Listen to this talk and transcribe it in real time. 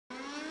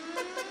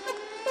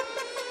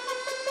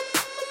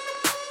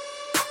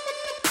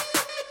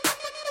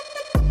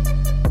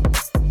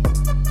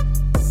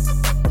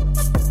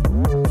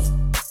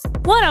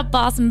What up,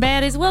 Boston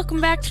baddies? Welcome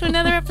back to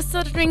another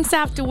episode of Drinks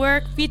After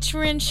Work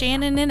featuring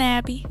Shannon and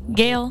Abby.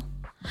 Gail.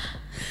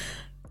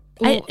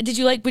 Would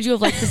you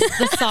have liked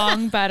the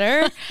song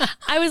better?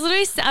 I was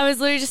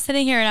literally just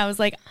sitting here and I was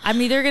like,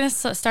 I'm either gonna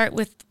start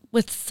with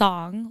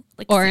song,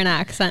 like, or an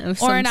accent of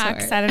some sort.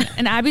 Accent.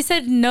 And Abby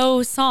said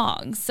no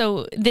song.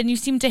 So then you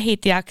seem to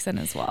hate the accent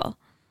as well.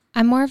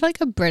 I'm more of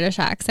like a British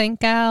accent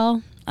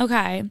gal.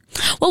 Okay.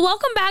 Well,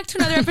 welcome back to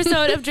another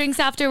episode of Drinks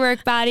After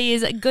Work,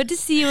 baddies. Good to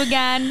see you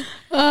again.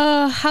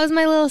 How's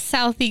my little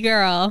Southie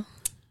girl?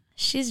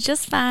 She's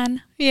just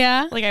fine.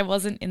 Yeah. Like, I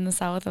wasn't in the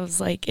South. I was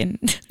like in...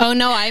 Oh,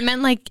 no, I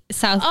meant like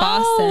South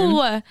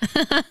Boston.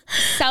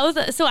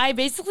 South. So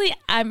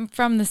I'm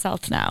from the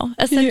South now,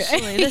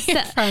 essentially.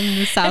 From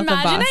the South of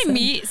Boston. Imagine I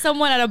meet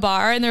someone at a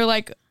bar and they're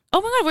like,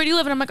 oh my God, where do you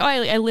live? And I'm like, oh,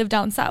 I live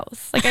down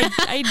South. Like,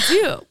 I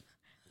do.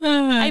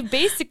 I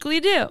basically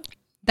do.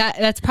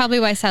 That's probably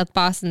why South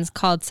Boston's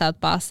called South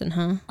Boston,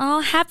 huh? Oh,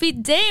 happy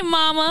day,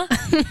 mama.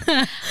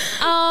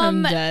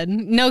 I'm dead.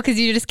 No, because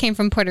you just came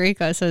from Puerto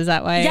Rico, so is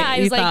that why? Yeah, I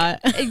was thought?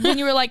 Like, when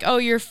you were like, oh,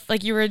 you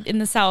were in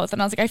the South,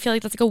 and I was like, I feel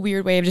like that's like a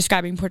weird way of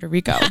describing Puerto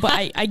Rico, but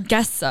I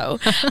guess so.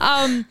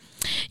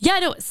 Yeah,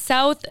 no,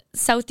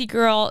 Southie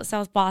girl,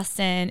 South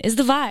Boston is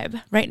the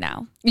vibe right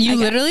now. You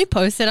literally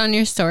posted on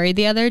your story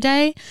the other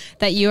day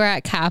that you were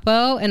at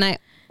Capo, and I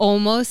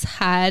almost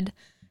had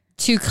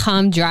to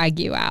come drag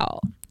you out.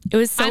 It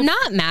was so I'm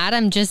not mad.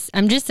 I'm just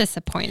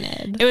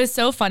disappointed. It was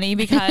so funny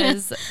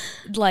because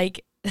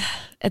like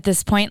at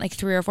this point, like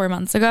 3 or 4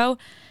 months ago,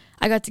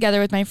 I got together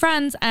with my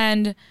friends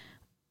and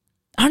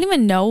I don't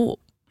even know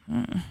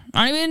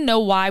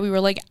why we were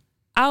like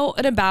out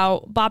and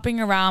about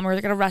bopping around. We were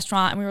like at a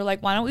restaurant and we were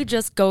like, why don't we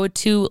just go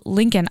to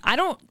Lincoln?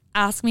 Don't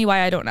ask me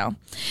why. I don't know.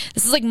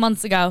 This is like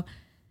months ago.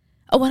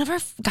 Oh, one of our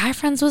guy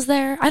friends was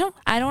there. I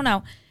don't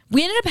know.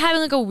 We ended up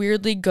having like a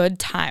weirdly good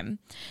time.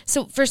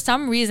 So for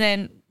some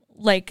reason,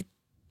 like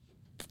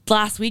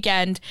last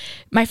weekend,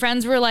 my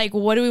friends were like,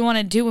 what do we want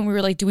to do? And we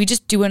were like, do we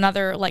just do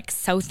another like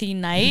Southie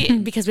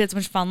night because we had so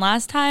much fun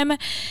last time?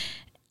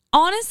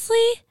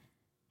 Honestly,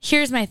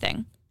 here's my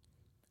thing.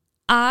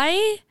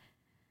 I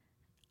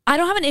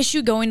don't have an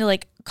issue going to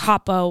like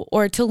Capo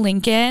or to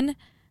Lincoln.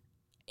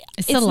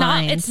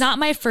 It's not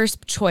my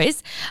first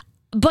choice.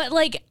 But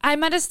like,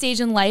 I'm at a stage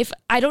in life,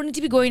 I don't need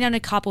to be going down to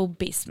Capo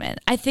basement.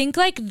 I think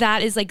like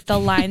that is like the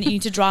line that you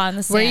need to draw in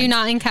the sand. Were you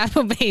not in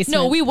Capo basement?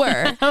 No, we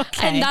were.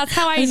 Okay. And that's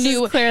how I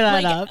knew. Just clear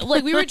that up.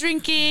 Like we were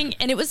drinking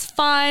and it was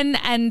fun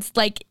and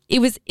like it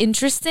was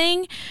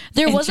interesting.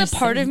 There was a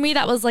part of me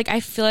that was like, I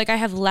feel like I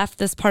have left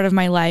this part of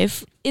my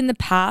life in the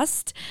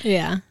past.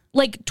 Yeah.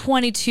 Like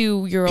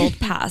 22-year-old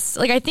past.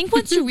 Like I think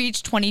once you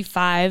reach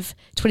 25,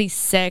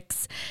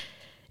 26,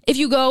 if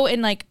you go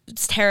and like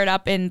tear it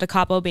up in the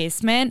Capo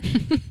basement,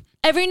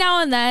 every now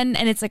and then,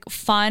 and it's like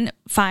fun,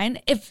 fine.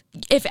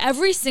 If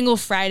every single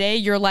Friday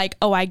you're like,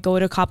 oh, I go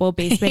to Capo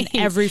basement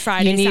every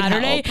Friday,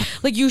 Saturday,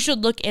 like you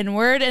should look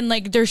inward and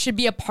like there should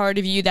be a part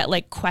of you that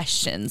like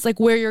questions like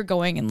where you're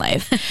going in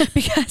life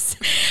because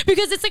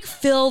it's like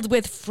filled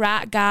with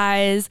frat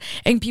guys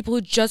and people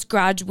who just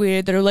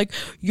graduated that are like,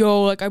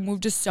 yo, like I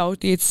moved to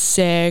Southie, it's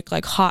sick,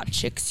 like hot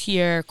chicks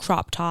here,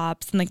 crop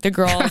tops, and like the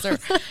girls are,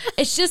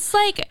 it's just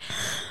like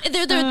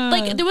they're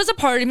like there was a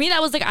part of me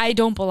that was like, I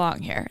don't belong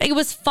here. Like, it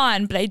was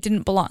fun, but I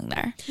didn't belong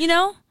there, you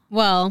know?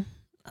 Well,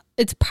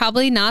 it's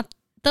probably not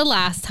the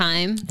last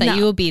time that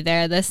you will be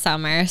there this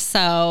summer.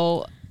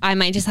 So I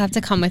might just have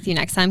to come with you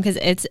next time because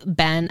it's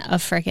been a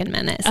freaking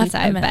minute since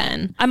I've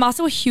been. I'm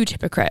also a huge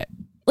hypocrite.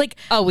 Like,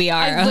 oh, we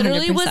are. I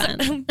literally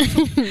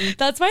 100%.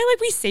 That's why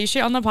like we say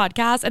shit on the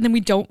podcast and then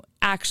we don't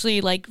actually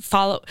like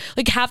follow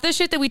like half the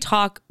shit that we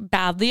talk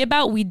badly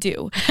about we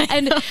do.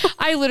 And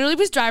I literally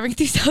was driving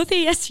through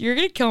Southie yesterday. You're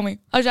gonna kill me.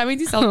 I was driving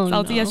through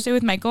Southie yesterday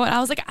with Michael and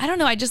I was like, I don't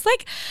know, I kind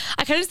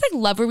of just like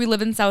love where we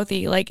live in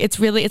Southie. Like it's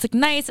like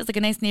nice, it's like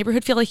a nice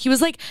neighborhood feel. Like he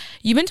was like,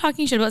 you've been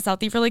talking shit about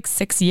Southie for like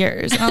 6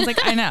 years. And I was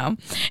like, I know.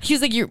 He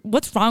was like,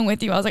 what's wrong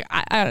with you? I was like,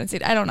 I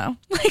don't know.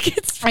 Like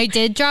I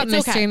did drop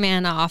Mystery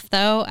Man off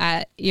though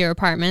at your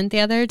apartment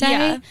the other day.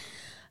 Yeah.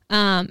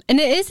 And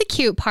it is a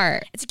cute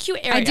part. It's a cute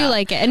area. I do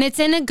like it. And it's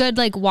in a good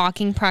like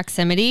walking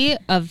proximity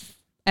of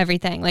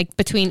everything, like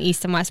between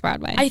East and West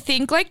Broadway. I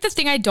think like the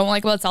thing I don't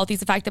like about Southie is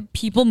the fact that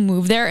people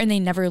move there and they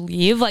never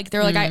leave. Like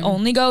they're like, I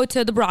only go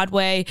to the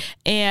Broadway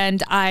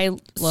and I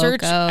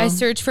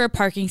search for a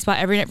parking spot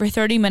every night for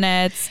 30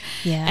 minutes.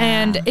 Yeah.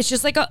 And it's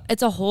just like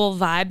it's a whole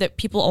vibe that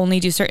people only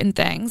do certain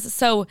things.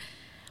 So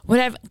what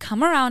I've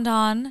come around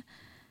on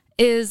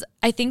is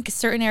I think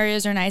certain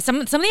areas are nice. Some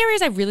of the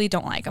areas I really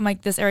don't like. I'm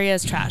like, this area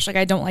is trash. Like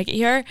I don't like it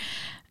here.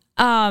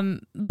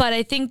 But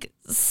I think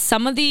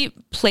some of the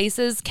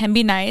places can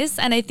be nice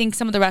and I think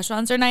some of the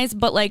restaurants are nice,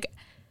 but like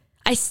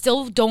I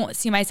still don't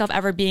see myself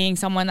ever being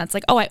someone that's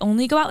like, oh, I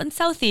only go out in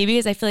Southie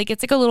because I feel like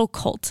it's like a little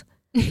cult.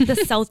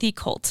 The Southie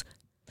cult.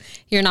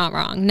 You're not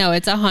wrong. No,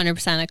 it's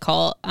 100% a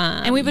cult.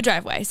 And we have a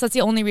driveway. So that's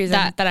the only reason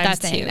that I'm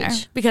staying there.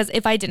 Because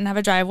if I didn't have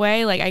a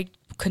driveway, like I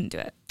couldn't do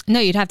it. No,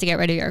 you'd have to get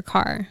rid of your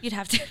car. You'd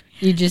have to.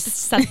 You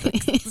just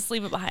just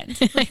leave it behind.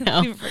 Leave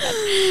it for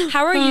dead.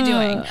 How are you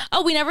doing?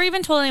 Oh, we never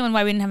even told anyone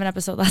why we didn't have an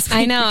episode last week.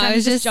 I know. I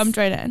was just jumped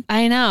right in.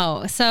 I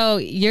know. So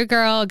your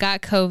girl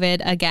got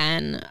COVID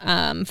again.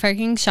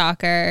 Freaking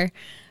shocker.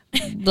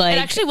 Like, it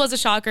actually was a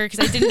shocker because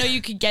I didn't know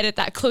you could get it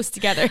that close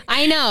together.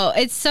 I know.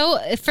 It's so,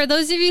 for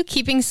those of you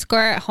keeping score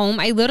at home,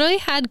 I literally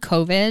had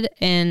COVID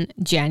in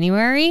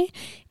January.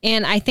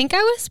 And I think I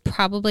was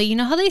probably, you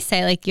know how they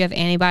say like you have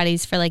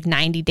antibodies for like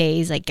 90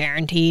 days, like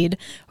guaranteed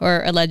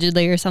or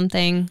allegedly or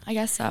something? I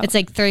guess so. It's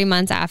like 3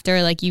 months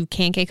after, like you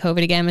can't get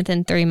COVID again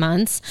within 3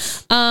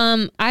 months.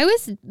 I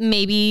was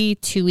maybe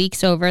 2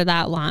 weeks over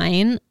that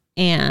line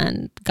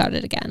and got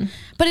it again.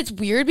 But it's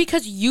weird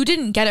because you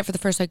didn't get it for the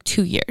first like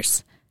 2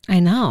 years. I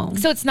know.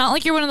 So it's not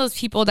like you're one of those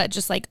people that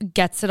just like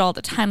gets it all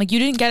the time. Like you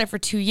didn't get it for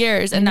 2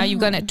 years and now you've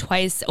gotten it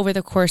twice over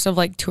the course of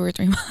like 2 or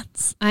 3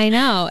 months. I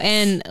know.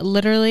 And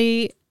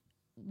literally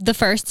the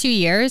first 2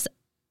 years,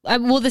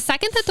 the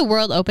second that the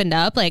world opened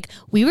up, like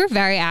we were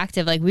very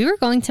active. Like we were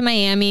going to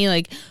Miami.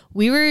 Like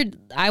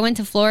I went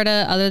to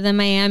Florida other than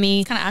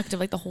Miami. Kind of active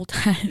like the whole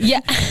time.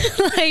 Yeah.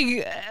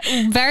 Like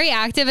very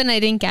active and I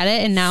didn't get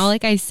it. And now,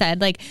 like I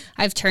said, like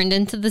I've turned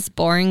into this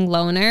boring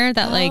loner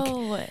that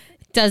like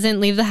doesn't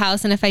leave the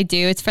house, and if I do,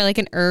 it's for like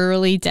an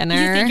early dinner.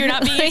 You think you're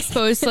not being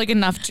exposed to like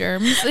enough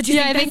germs?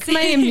 I think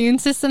my immune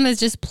system has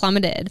just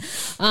plummeted.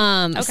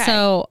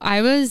 So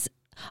I was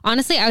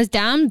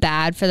down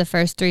bad for the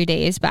first 3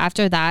 days, but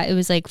after that it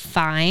was like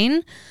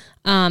fine.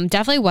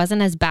 Definitely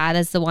wasn't as bad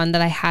as the one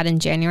that I had in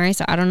January.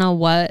 So I don't know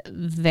what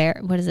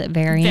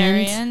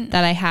variant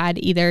that I had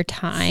either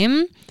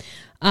time.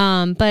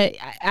 But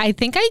I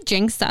think I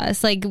jinxed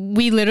us. Like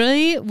we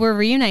literally were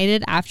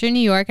reunited after New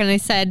York and I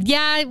said,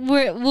 yeah,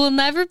 we'll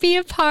never be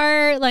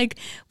apart. Like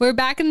we're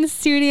back in the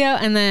studio.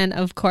 And then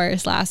of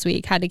course last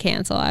week had to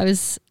cancel. I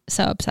was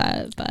so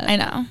upset, but I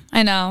know.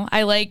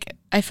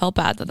 I felt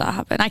bad that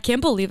happened. I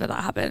can't believe that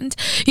happened.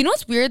 You know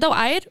what's weird though?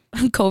 I had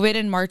COVID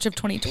in March of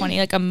 2020.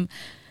 Like I'm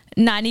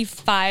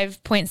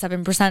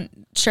 95.7%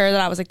 sure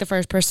that I was like the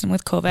first person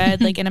with COVID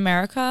like in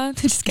America.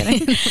 Just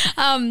kidding.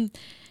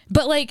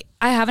 But like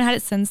I haven't had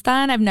it since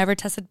then. I've never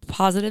tested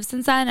positive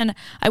since then. And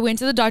I went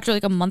to the doctor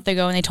like a month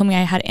ago and they told me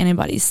I had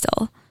antibodies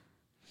still.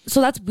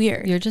 So that's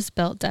weird. You're just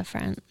built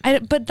different.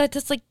 But that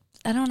just like,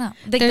 I don't know.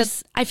 Like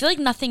I feel like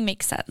nothing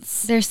makes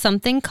sense. There's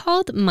something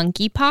called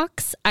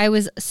monkeypox. I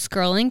was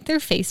scrolling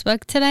through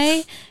Facebook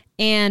today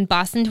and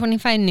Boston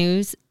 25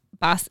 News,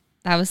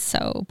 that was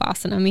so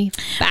Boston on me.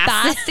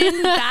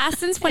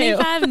 Boston's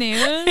 25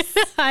 News.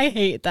 I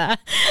hate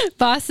that.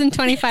 Boston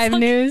 25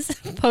 News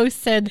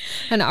posted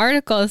an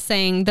article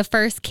saying the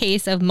first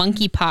case of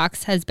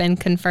monkeypox has been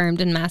confirmed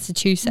in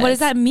Massachusetts. What does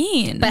that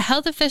mean? But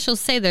health officials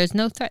say there's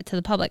no threat to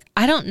the public.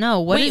 I don't know.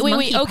 Wait.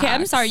 Okay,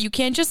 I'm sorry. You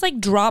can't just like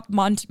drop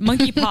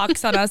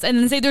monkeypox on us and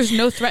then say there's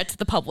no threat to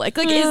the public.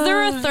 Like, is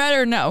there a threat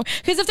or no?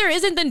 Because if there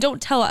isn't, then don't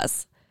tell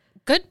us.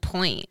 Good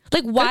point.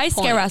 Like, why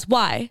scare us?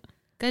 Why?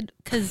 Good,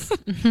 because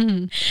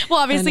well,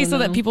 obviously so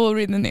that people will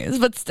read the news,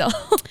 but still.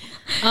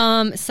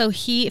 So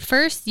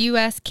first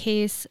U.S.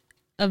 case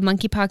of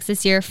monkeypox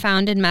this year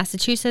found in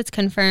Massachusetts,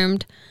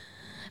 confirmed.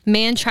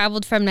 Man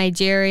traveled from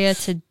Nigeria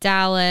to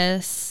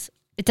Dallas.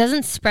 It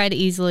doesn't spread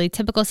easily.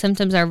 Typical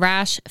symptoms are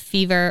rash,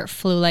 fever,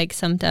 flu-like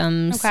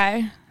symptoms.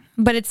 Okay,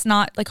 but it's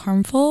not like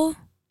harmful.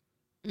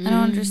 I don't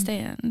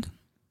understand.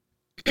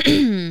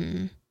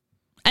 Anything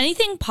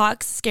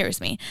pox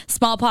scares me.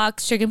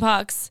 Smallpox,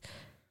 chickenpox.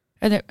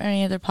 Are there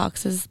any other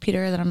poxes,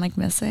 Peter, that I'm like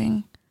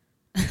missing?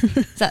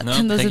 Those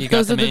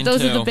are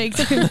the big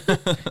two.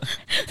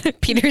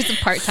 Peter's a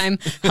part-time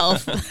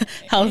health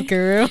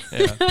guru.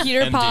 Yeah.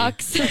 Peter MD.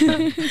 Pox.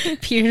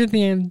 Peter the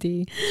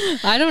MD.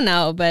 I don't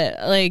know, but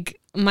like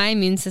my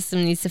immune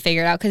system needs to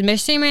figure it out because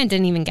Mystery Man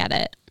didn't even get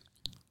it.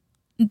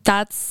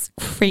 That's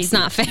crazy. It's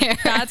not fair.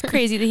 That's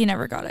crazy that he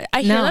never got it.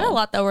 I hear that a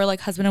lot though, where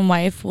like husband and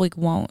wife like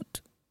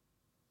won't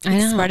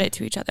spread it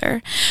to each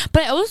other.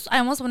 But I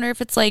almost wonder if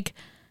it's like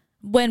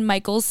when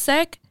Michael's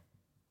sick,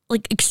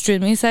 like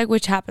extremely sick,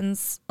 which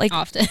happens like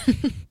often.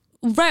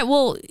 Right.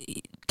 Well,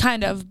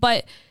 kind of.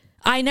 But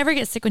I never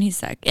get sick when he's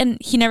sick and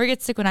he never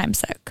gets sick when I'm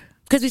sick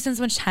because we spend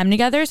so much time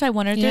together. So I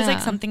wonder if there's like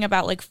something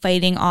about like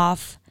fighting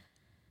off.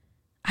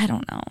 I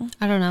don't know.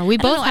 We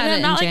both had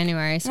it in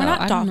January. So we're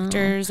not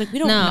doctors. Like we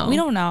don't know. We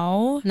don't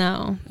know.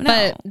 No.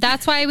 But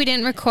that's why we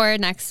didn't record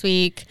last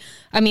week.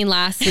 I'm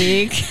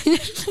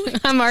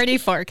already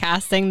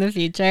forecasting the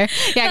future.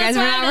 Yeah, guys,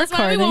 we're not recording. That's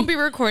why we won't be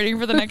recording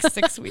for the next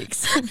 6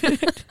 weeks.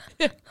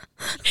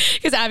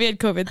 Because Abby had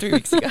COVID 3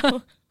 weeks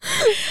ago.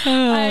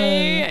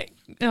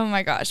 Oh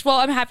my gosh. Well,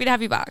 I'm happy to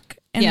have you back.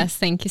 And yes,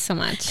 thank you so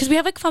much. Because we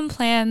have like fun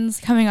plans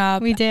coming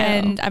up. We do.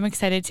 And I'm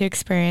excited to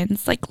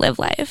experience like live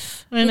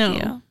life with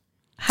you.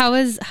 How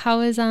is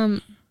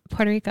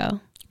Puerto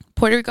Rico?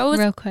 Puerto Rico was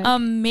real quick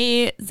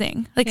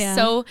amazing. Like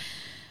so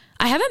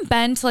I haven't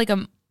been to like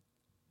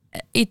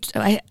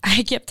I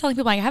kept telling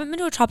people, like, I haven't been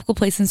to a tropical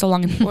place in so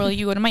long. And people are like,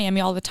 you go to Miami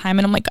all the time.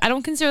 And I'm like, I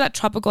don't consider that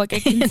tropical. Like, I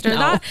consider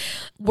that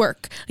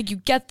work. Like, you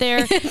get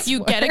there,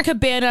 you get a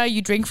cabana,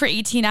 you drink for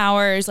 18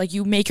 hours. Like,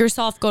 you make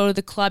yourself go to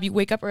the club. You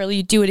wake up early,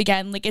 you do it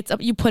again. Like,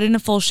 you put in a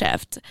full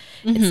shift.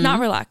 It's not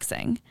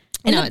relaxing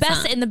in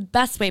the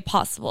best way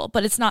possible.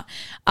 But it's not.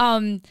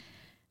 I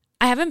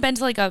haven't been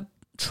to like a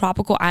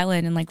tropical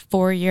island in like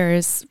 4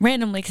 years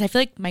randomly because I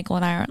feel like Michael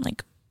and I aren't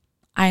like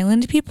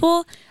island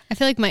people. I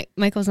feel like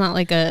Michael's not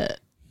like a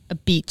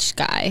beach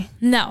guy.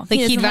 No, like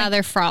he'd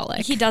rather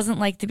frolic. He doesn't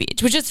like the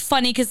beach, which is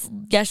funny because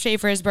yesterday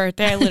for his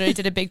birthday, I literally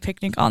did a big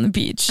picnic on the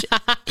beach,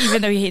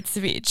 even though he hates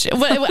the beach.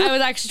 I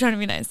was actually trying to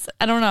be nice.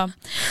 I don't know.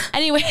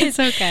 Anyways, it's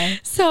okay.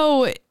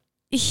 So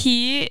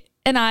he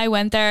and I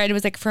went there, and it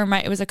was like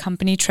it was a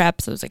company trip.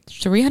 So it was like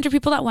 300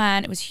 people that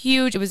went. It was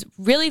huge. It was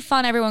really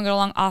fun. Everyone got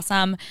along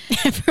awesome.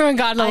 Everyone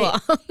got along.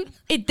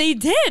 They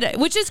did,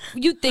 which is,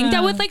 you'd think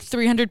that with like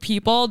 300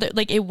 people, that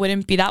like it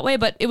wouldn't be that way,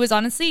 but it was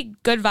honestly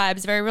good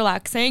vibes, very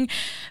relaxing.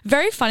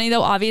 Very funny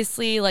though,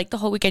 obviously, like the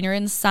whole weekend you're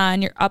in the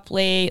sun, you're up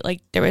late.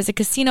 Like there was a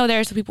casino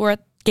there, so people were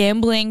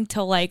gambling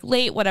till like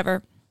late,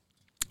 whatever.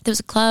 There was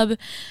a club.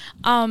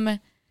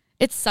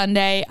 It's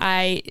Sunday.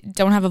 I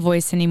don't have a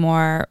voice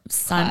anymore.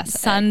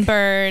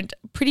 Sunburned,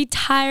 pretty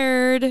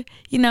tired,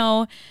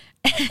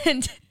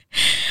 and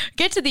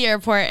get to the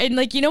airport. And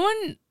like,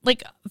 when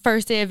like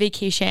first day of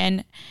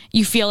vacation,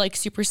 you feel like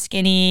super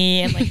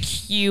skinny and like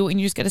cute and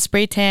you just get a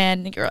spray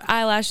tan and your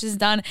eyelashes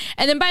done.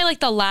 And then by like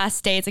the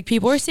last day, it's like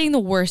people are seeing the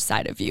worst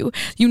side of you.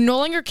 You no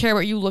longer care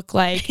what you look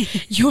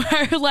like. You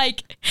are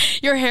like,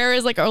 your hair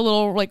is like a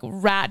little like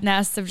rat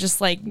nest of just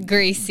like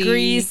grease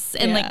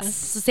and like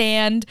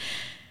sand.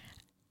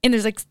 And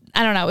there's like,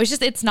 I don't know,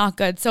 it's not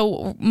good.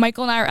 So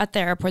Michael and I are at the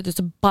airport. There's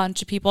a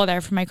bunch of people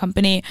there from my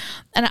company.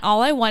 And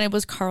all I wanted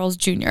was Carl's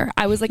Jr.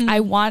 I was like, I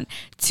want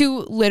to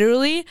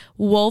literally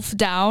wolf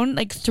down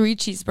like 3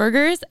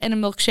 cheeseburgers and a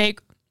milkshake.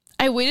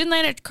 I waited in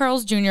line at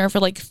Carl's Jr. for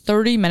like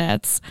 30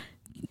 minutes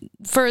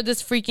for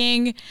this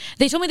freaking,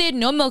 they told me they had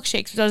no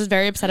milkshakes, which I was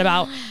very upset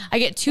about. I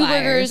get 2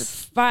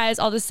 burgers, fries,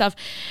 all this stuff.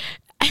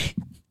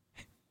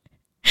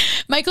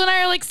 Michael and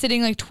I are like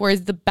sitting like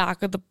towards the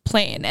back of the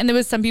plane, and there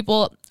was some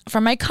people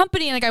from my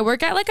company, and like I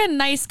work at like a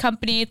nice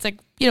company. It's like,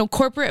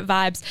 corporate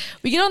vibes.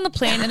 We get on the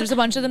plane and there's a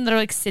bunch of them that are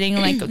like sitting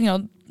like,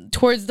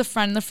 towards the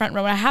front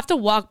row, and I have to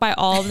walk by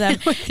all of them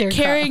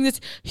carrying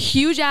this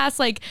huge ass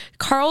like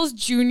Carl's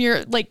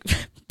Jr. like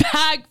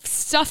bag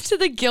stuffed to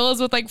the gills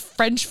with like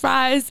French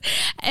fries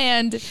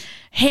and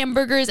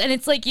hamburgers, and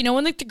it's like,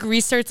 when like the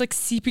grease starts like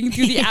seeping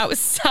through the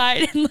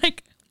outside, and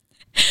like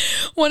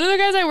one of the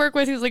guys I work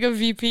with, who's like a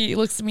VP, he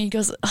looks at me, he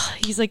goes,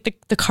 he's like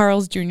the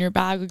Carl's Jr.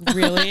 bag, like,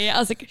 really? I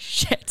was like,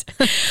 shit.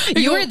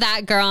 You were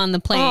that girl on the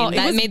plane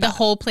that made the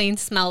whole plane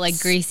smell like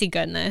greasy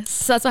goodness.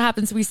 So that's what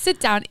happens. We sit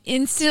down,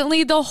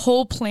 instantly the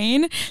whole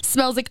plane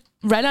smells like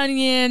red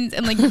onions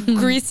and like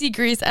greasy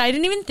grease. And I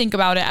didn't even think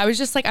about it. I was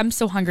just like, I'm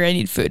so hungry, I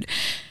need food.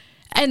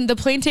 And the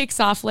plane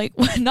takes off like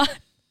not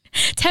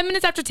 10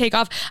 minutes after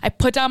takeoff. I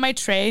put down my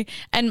tray,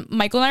 and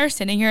Michael and I are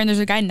sitting here, and there's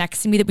a guy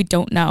next to me that we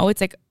don't know. It's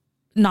like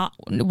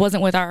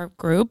wasn't with our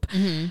group.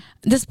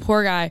 This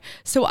poor guy.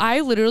 So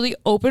I literally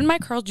open my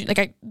Carl's Jr., like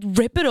I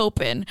rip it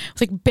open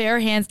with like bare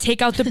hands,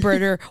 take out the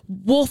burger,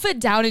 wolf it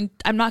down, and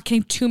I'm not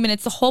kidding, 2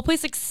 minutes. The whole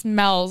place like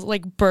smells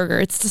like burger.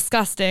 It's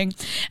disgusting.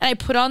 And I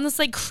put on this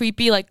like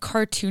creepy like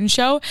cartoon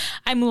show.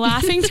 I'm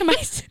laughing to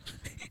myself.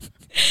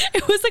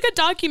 It was like a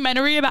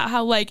documentary about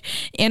how like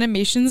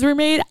animations were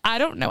made. I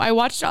don't know. I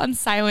watched it on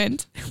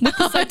silent with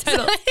the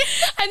subtitles.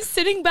 I'm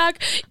sitting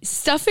back,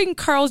 stuffing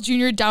Carl's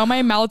Jr. down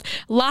my mouth,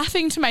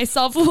 laughing to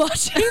myself,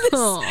 watching this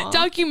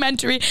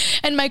documentary.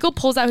 And Michael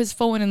pulls out his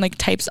phone and like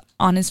types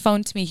on his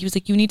phone to me. He was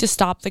like, "You need to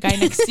stop. The guy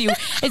next to you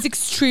is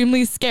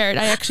extremely scared.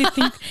 I actually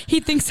think he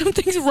thinks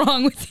something's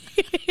wrong with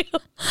you."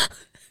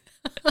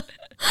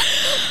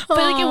 But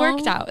like it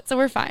worked out, so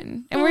we're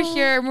fine, and we're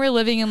here, and we're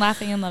living and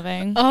laughing and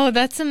loving. Oh,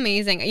 that's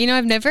amazing.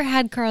 I've never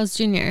had Carl's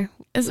Jr.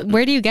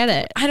 Where do you get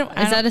it?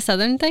 Is that a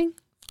Southern thing?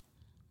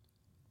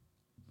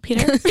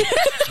 Peter?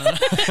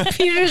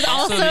 Peter's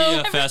also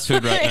the fast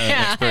food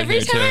expert.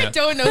 Every time I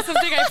don't know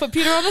something, I put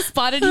Peter on the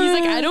spot, and he's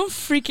like, I don't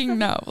freaking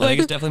know. I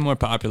think it's definitely more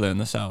popular in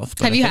the South.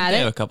 But have you had it? They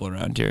have a couple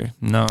around here.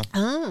 No.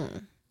 Oh.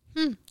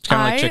 It's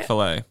kind of like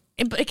Chick-fil-A.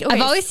 Okay. I've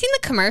always seen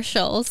the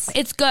commercials.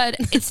 It's good.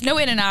 It's no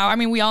In-N-Out. I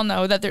mean, we all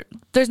know that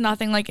there's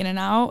nothing like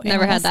In-N-Out.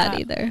 Never had that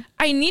either.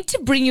 I need to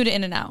bring you to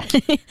In-N-Out.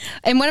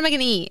 And what am I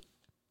going to eat?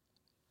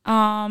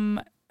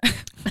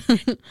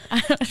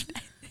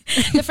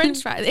 The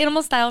French fries,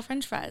 animal style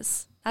French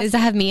fries. Does it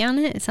have meat on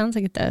it? It sounds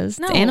like it does.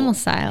 No. It's animal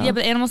style. Yeah,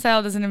 but animal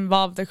style doesn't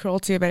involve the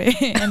cruelty of any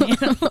animal.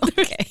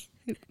 Okay.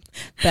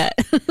 Bet.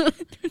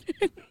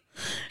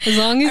 As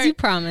long as you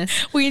promise.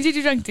 We need to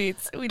do drunk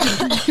dates. We do.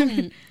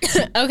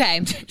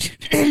 Okay.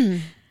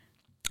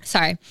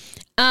 Sorry.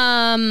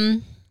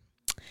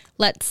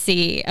 Let's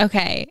see.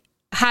 Okay.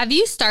 have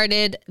you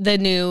started the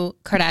new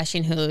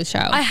Kardashian Hulu show?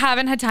 I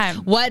haven't had time.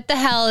 What the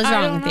hell is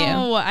wrong with you?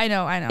 I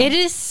know. It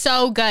is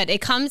so good. It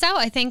comes out,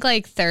 I think,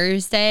 like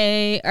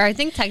Thursday, or I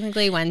think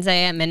technically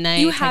Wednesday at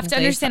midnight. You have to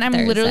understand, I'm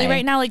literally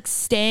right now like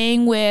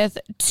staying with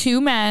two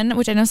men,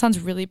 which I know sounds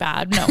really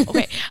bad. No,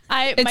 okay.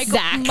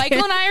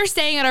 Michael and I are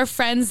staying at our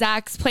friend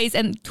Zach's place,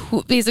 and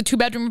he has a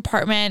 2-bedroom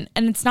apartment,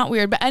 and it's not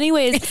weird. But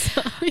anyways,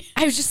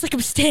 I was just like, I'm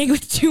staying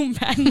with two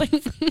men. Like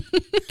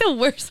the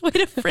worst way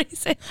to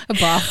phrase it. A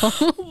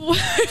brothel.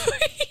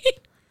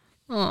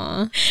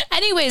 Aw.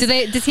 Anyways,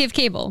 does he have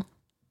cable?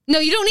 No,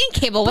 you don't need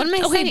cable. What am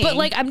I saying? Okay, but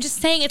like I'm just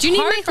saying, it's Do you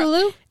hard need my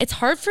Hulu? It's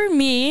hard for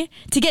me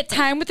to get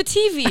time with the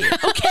TV.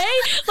 Okay,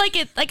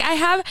 like I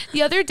have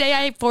the other day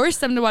I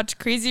forced them to watch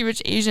Crazy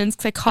Rich Asians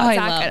because I caught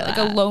Zach at like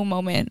a low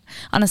moment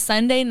on a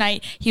Sunday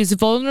night. He was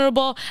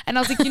vulnerable, and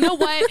I was like, you know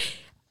what?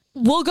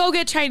 We'll go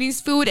get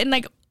Chinese food and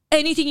like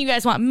anything you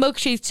guys want,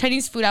 milkshakes,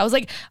 Chinese food. I was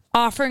like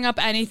offering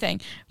up anything.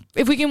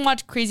 If we can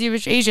watch Crazy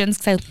Rich Asians,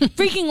 because I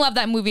freaking love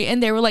that movie.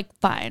 And they were like,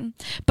 fine.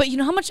 But you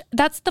know how much,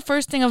 that's the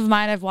first thing of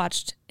mine I've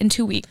watched in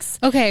 2 weeks.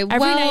 Okay, Every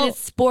night it's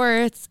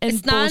sports and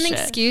it's not an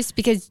excuse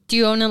because do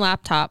you own a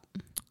laptop?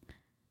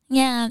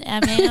 Yeah,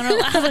 I mean, I don't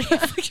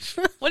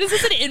know. What is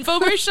this, an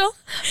infomercial?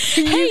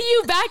 Hey,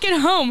 you back at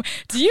home,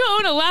 do you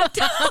own a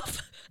laptop?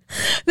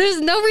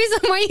 There's no reason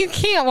why you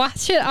can't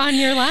watch it on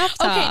your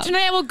laptop. Okay,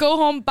 tonight I will go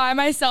home by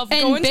myself,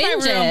 and go into my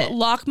binge room,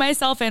 lock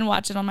myself in,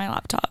 watch it on my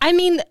laptop. I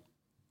mean,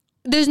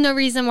 there's no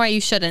reason why you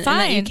shouldn't and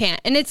that you Fine.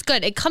 can't. And it's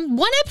good. It comes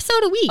 1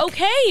 episode a week.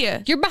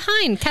 Okay. You're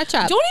behind. Catch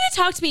up. Don't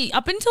even talk to me.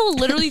 Up until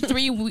literally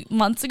 3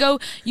 months ago,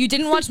 you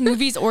didn't watch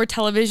movies or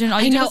television.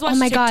 All you did was watch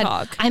TikTok.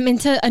 God. I'm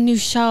into a new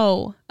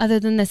show other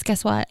than this.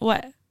 Guess what?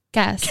 What?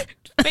 Guess.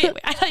 Wait,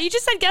 I thought you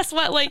just said guess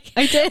what? Like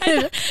I did.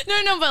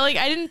 No, but like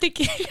I didn't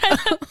think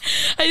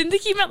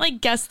you meant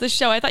like guess the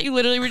show. I thought you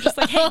literally were just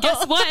like, hey,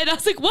 guess what? And I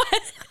was like,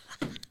 what?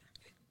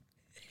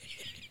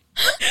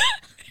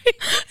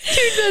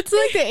 Dude, that's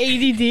like the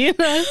ADD.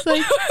 And I was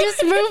like,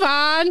 just move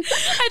on.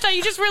 I thought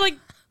you just were like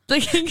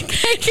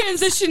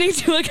transitioning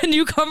to like a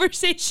new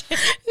conversation.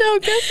 No,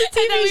 guess the TV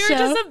And then we show. were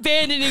just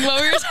abandoning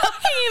what we were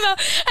talking about.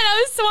 And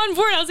I was so on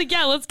board. I was like,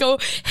 yeah, let's go.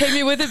 Hit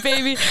me with it,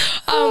 baby.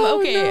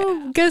 Okay.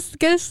 No. Guess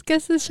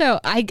the show.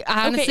 I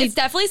honestly, Okay, it's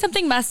definitely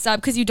something messed up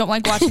because you don't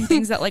like watching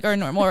things that like are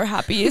normal or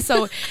happy.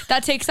 So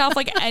that takes off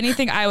like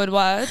anything I would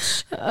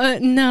watch.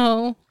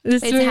 no.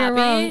 This It's is Happy?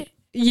 wrong.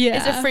 Yeah.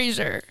 Is it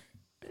Frasier?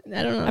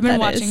 I don't know. I've been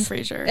watching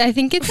Frasier. I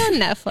think it's on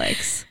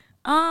Netflix.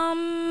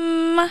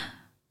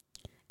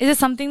 Is it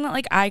something that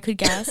like I could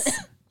guess?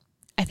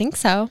 I think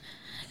so.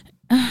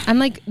 I'm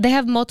like, they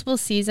have multiple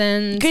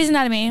seasons. Grey's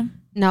Anatomy.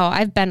 No,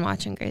 I've been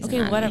watching Grey's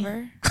Anatomy. Okay,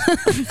 whatever.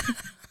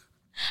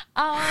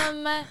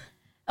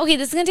 Okay,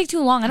 this is gonna take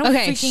too long. I don't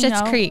Okay, freaking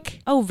Schitt's know. Creek.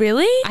 Oh,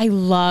 really? I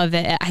love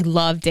it. I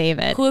love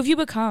David. Who have you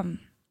become?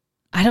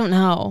 I don't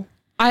know.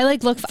 I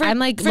like look. I'm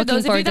like For looking those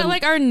of you forward that to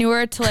like are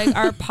newer to like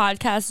our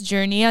podcast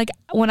journey, like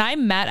when I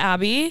met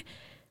Abby,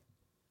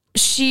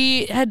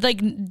 she had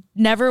like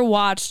never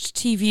watched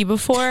TV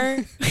before.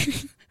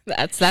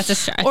 That's a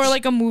stretch. Or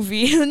like a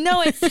movie.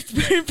 No, it's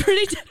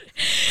pretty.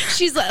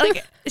 She's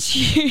like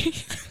she.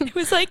 It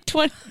was like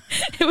 20.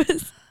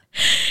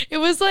 It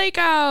was like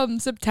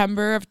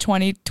September of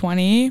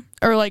 2020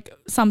 or like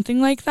something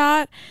like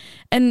that.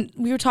 And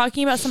we were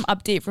talking about some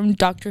update from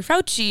Dr.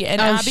 Fauci, and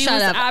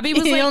Abby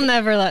was You'll like,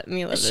 never let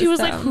me live. she was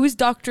like, "Who's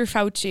Dr.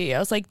 Fauci?" I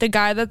was like, "The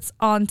guy that's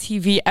on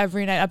TV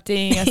every night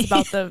updating us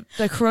about the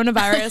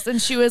coronavirus." And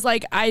she was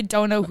like, "I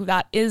don't know who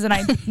that is, and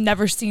I've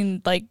never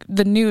seen like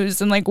the news."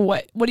 And like,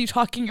 what are you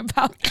talking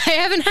about? I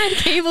haven't had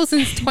cable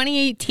since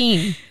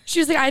 2018. She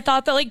was like, "I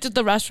thought that like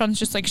the restaurants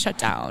just like shut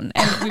down,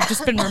 and we've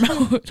just been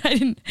remote." I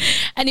didn't.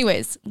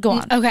 Anyways, go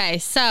on. Okay,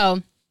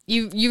 so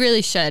you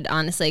really should,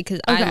 honestly, because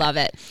I love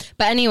it.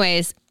 But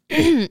anyways,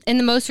 in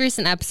the most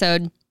recent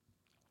episode,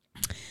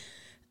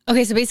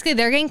 okay, so basically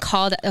they're getting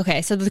called.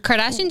 Okay, so the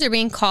Kardashians are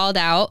being called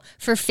out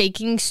for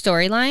faking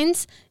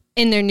storylines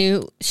in their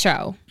new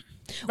show,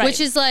 which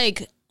is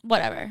like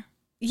Whatever.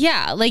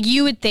 Yeah, like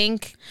you would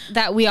think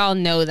that we all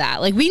know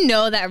that. Like we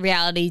know that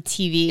reality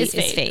TV is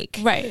fake.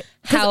 Right.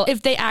 How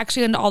if they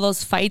actually into all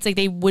those fights, like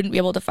they wouldn't be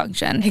able to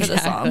function for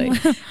this long.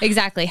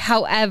 Exactly.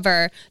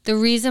 However, the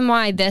reason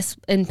why this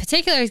in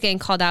particular is getting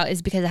called out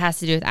is because it has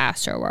to do with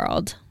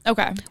Astroworld.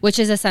 Okay. Which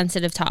is a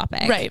sensitive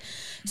topic. Right.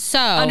 So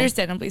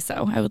understandably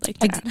so. I would like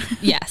that.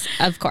 Yes,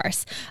 of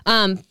course.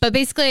 But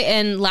basically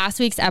in last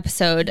week's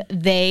episode,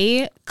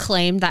 they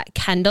claimed that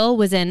Kendall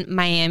was in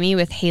Miami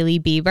with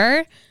Hailey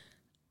Bieber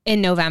in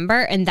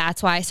November, and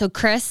that's why. So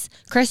Kris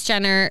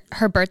Jenner,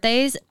 her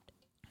birthday's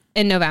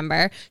in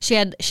November.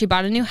 She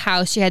bought a new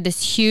house. She had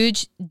this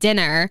huge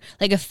dinner,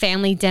 like a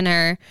family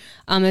dinner.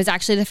 It was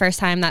actually the first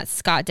time that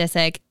Scott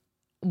Disick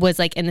was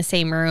like in the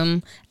same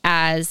room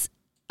as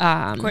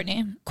Courtney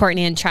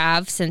and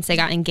Trav since they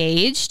got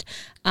engaged.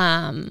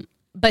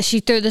 But she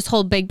threw this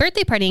whole big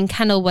birthday party and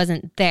Kendall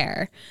wasn't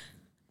there.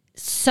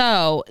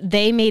 So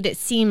they made it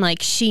seem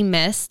like she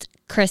missed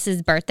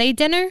Chris's birthday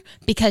dinner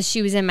because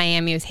she was in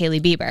Miami with Hailey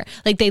Bieber.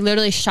 Like they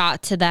literally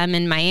shot to them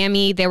in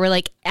Miami. They were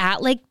like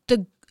at like the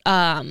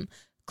Dave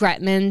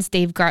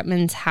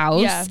Gretman's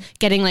house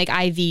getting like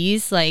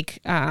IVs,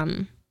 like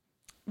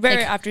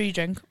after you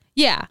drink.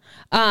 Yeah.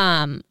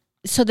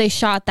 So they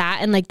shot that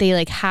and like they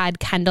like had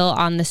Kendall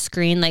on the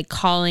screen like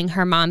calling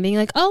her mom being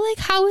like, oh,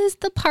 like how is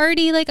the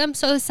party? Like I'm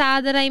so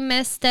sad that I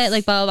missed it.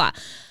 Like blah blah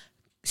blah.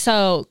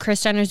 So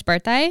Kris Jenner's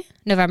birthday,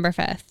 November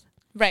 5th.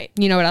 Right.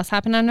 You know what else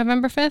happened on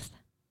November 5th?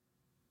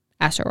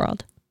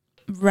 Astroworld.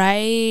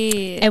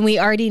 Right. And we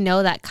already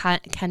know that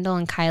Kendall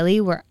and Kylie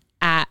were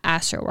at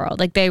Astroworld.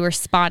 Like they were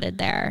spotted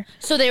there.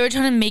 So they were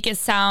trying to make it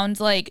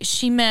sound like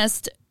she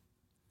missed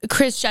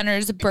Kris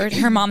Jenner's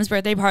her mom's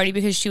birthday party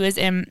because she was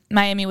in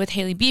Miami with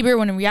Hailey Bieber,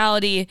 when in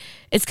reality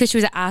it's because she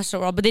was at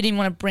Astroworld, but they didn't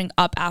want to bring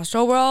up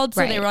Astroworld,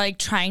 so they were like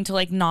trying to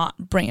like not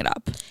bring it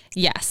up.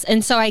 Yes.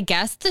 And so I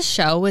guess the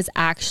show was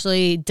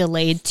actually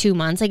delayed 2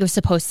 months. Like it was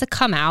supposed to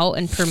come out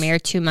and premiere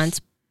 2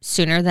 months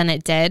sooner than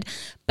it did,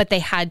 but they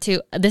had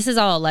to, this is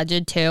all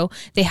alleged too,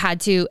 they had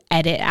to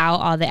edit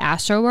out all the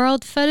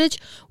Astroworld footage,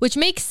 which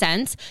makes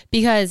sense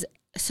because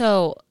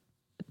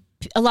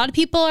a lot of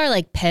people are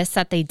like pissed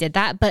that they did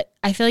that, but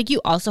I feel like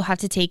you also have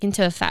to take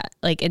into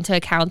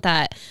account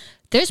that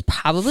there's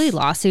probably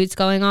lawsuits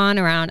going on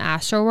around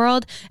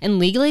Astroworld, and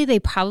legally they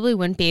probably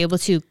wouldn't be able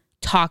to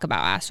talk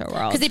about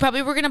Astroworld because they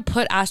probably were going to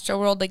put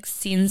Astroworld like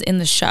scenes in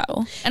the show,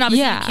 and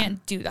obviously you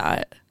can't do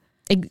that.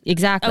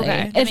 Exactly.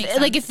 Okay,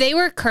 if they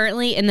were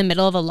currently in the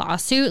middle of a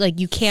lawsuit, like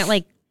you can't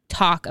like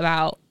talk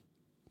about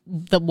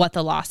what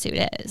the lawsuit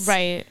is,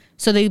 right?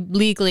 So they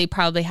legally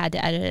probably had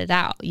to edit it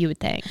out, you would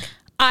think.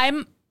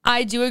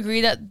 I do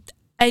agree that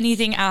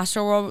anything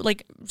Astroworld,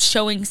 like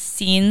showing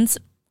scenes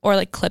or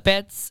like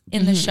clippets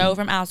in the show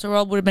from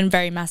Astroworld would have been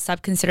very messed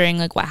up considering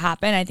like what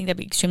happened. I think that'd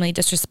be extremely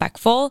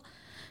disrespectful,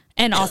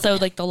 and also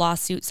like the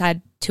lawsuit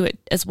side to it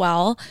as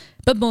well.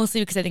 But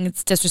mostly because I think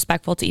it's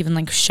disrespectful to even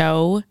like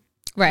show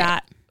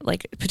that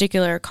like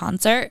particular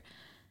concert.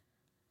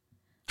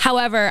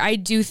 However, I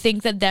do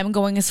think that them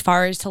going as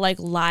far as to like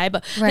lie,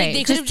 but like,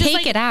 they could have just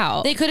take it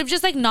out. They could have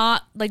just like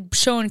not like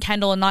shown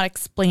Kendall and not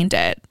explained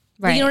it.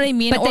 Right. You know what I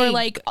mean? But or they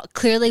like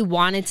clearly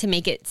wanted to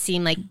make it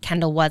seem like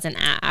Kendall wasn't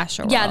at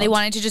Astroworld. Yeah, they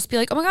wanted to just be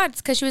like, oh my God,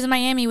 it's because she was in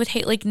Miami with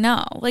Hailey. Like,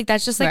 no. Like,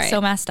 that's just like so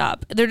messed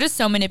up. They're just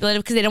so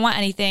manipulative because they don't want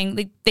anything.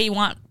 Like,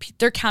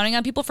 they're counting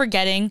on people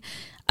forgetting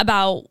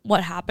about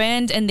what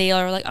happened, and they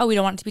are like, oh, we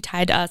don't want it to be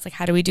tied to us. Like,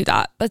 how do we do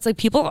that? But it's like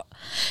people,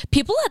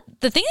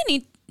 the thing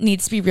that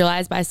needs to be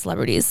realized by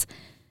celebrities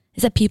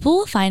is that people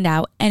will find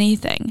out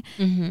anything.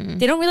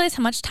 They don't realize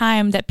how much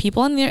time that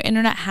people on the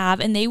internet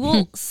have, and they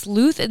will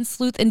sleuth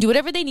and do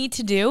whatever they need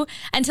to do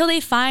until they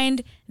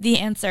find the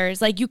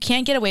answers. Like, you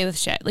can't get away with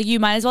shit. Like, you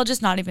might as well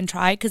just not even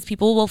try, because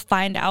people will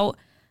find out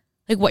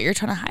like what you're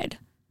trying to hide.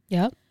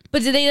 Yep.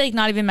 But did they like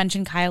not even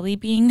mention Kylie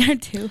being there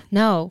too?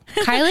 No.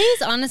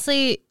 Kylie's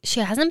honestly,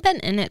 she hasn't been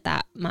in it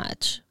that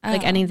much.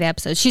 Like any of the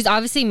episodes. She's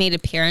obviously made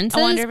appearances.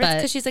 I wonder if it's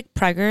because she's like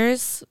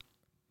preggers.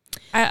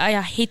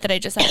 I hate that I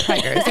just said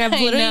preggers. Like,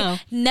 I've literally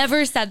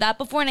never said that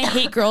before, and I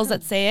hate girls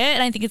that say it,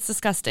 and I think it's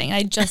disgusting.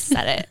 I just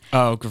said it.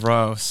 Oh,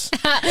 gross.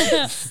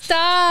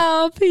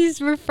 Stop.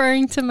 He's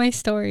referring to my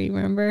story,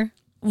 remember?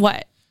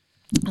 What?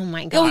 Oh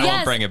my God. I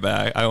won't bring it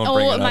back. I won't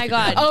bring it up. Oh my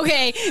God.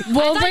 Okay,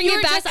 we'll bring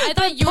it back. I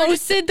thought you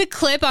posted the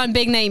clip on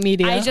Big Night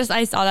Media.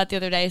 I saw that the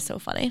other day. So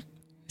funny.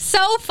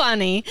 So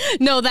funny.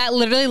 No, that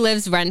literally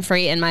lives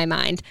rent-free in my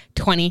mind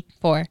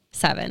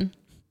 24/7.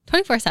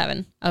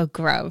 24/7. Oh,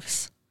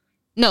 gross.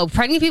 No,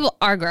 pregnant people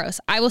are gross.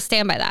 I will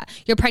stand by that.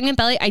 Your pregnant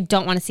belly, I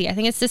don't want to see. I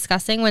think it's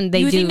disgusting when they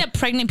do. You think that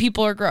pregnant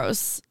people are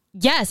gross?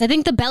 Yes, I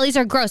think the bellies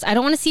are gross. I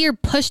don't want to see your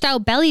pushed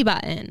out belly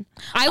button.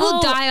 I will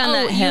die on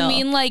that hill.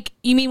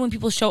 You mean when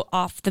people show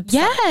off the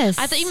Yes.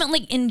 I thought you meant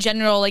like in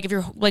general, like if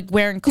you're like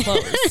wearing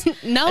clothes.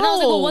 No. And I was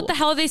like, well, what the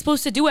hell are they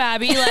supposed to do,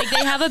 Abby? Like,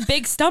 they have a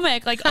big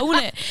stomach, like own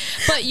it.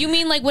 But you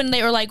mean like when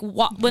they were like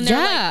when they're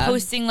like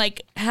posting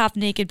like half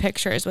naked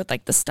pictures with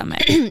like the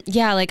stomach.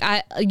 Yeah, like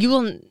you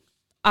will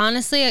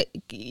honestly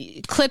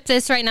clip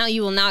this right now.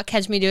 You will not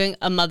catch me doing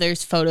a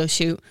mother's photo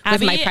shoot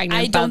with my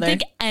pregnant I don't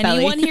think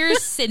anyone here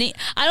is sitting.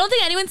 I don't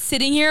think anyone's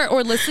sitting here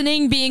or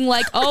listening being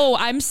like, "Oh,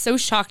 I'm so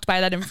shocked by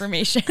that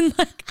information."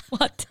 Like,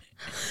 what?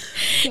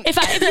 If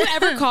you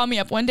ever call me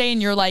up one day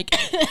and you're like,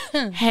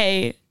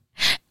 "Hey,"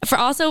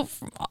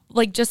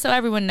 just so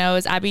everyone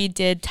knows, Abby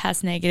did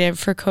test negative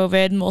for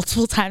COVID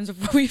multiple times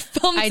before we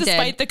filmed,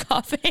 despite the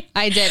coughing.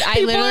 I did.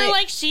 People were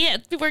like,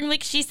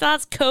 she still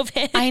has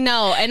COVID. I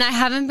know, and I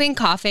haven't been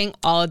coughing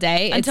all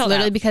day. It's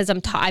literally because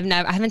I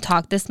haven't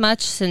talked this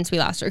much since we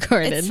last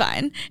recorded. It's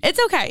fine. It's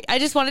okay. I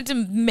just wanted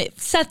to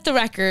set the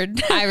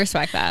record. I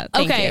respect that.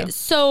 Thank you.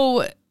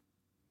 So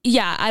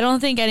yeah, I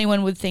don't think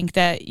anyone would think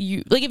that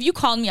you, like, if you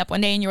called me up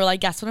one day and you were like,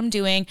 guess what I'm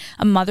doing?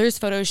 A mother's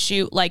photo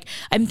shoot. Like,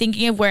 I'm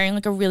thinking of wearing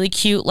like a really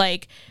cute,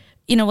 like,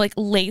 you know, like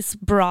lace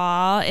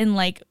bra and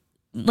like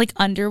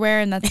underwear,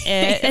 and that's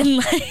it. And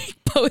like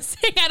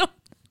posting,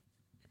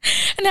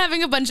 and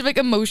having a bunch of like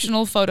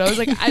emotional photos.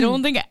 Like, I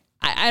don't think,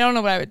 I don't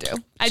know what I would do.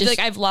 I'd be like,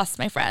 I've lost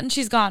my friend.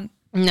 She's gone.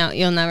 No,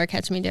 you'll never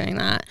catch me doing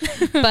that.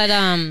 But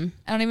I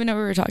don't even know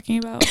what we were talking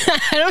about.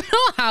 I don't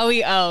know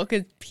how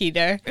because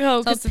Peter. Oh,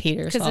 It's all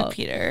Peter's because of fault.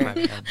 Peter. My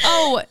bad.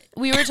 Oh,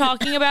 we were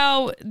talking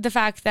about the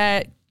fact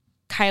that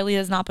Kylie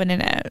has not been in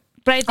it.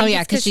 But I think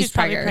yeah, it's because 'cause she's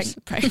probably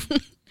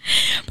preggers.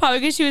 probably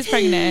because she was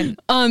pregnant.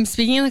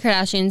 Speaking of the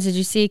Kardashians, did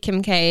you see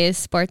Kim K's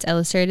Sports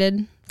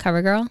Illustrated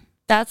cover girl?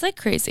 That's like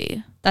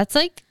crazy. That's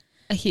like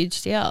a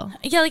huge deal.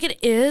 Yeah, like it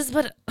is,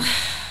 but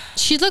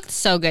She looked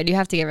so good. You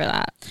have to give her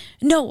that.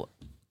 no,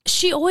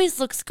 she always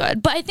looks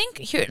good. But I think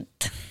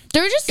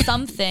there are just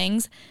some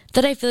things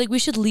that I feel like we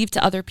should leave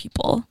to other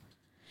people.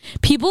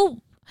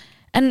 People,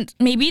 and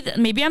maybe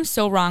I'm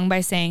so wrong by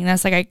saying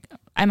this. Like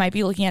I might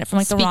be looking at it from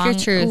like the Speak your wrong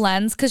truth.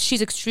 lens because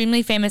she's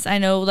extremely famous. I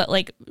know that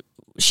like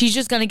she's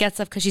just gonna get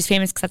stuff because she's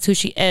famous because that's who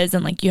she is,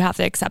 and like you have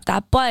to accept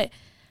that. But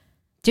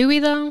Do we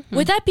though?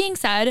 with that being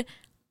said,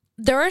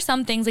 there are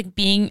some things like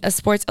being a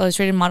Sports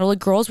Illustrated model. Like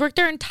girls work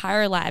their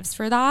entire lives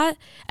for that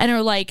and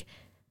are like,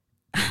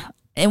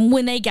 and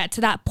when they get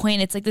to that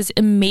point, it's like this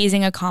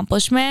amazing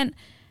accomplishment.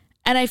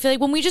 And I feel like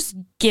when we just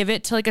give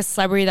it to like a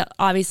celebrity that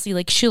obviously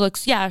like she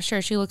looks, yeah,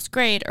 sure, she looks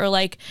great. Or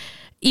like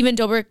even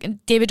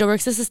David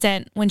Dobrik's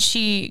assistant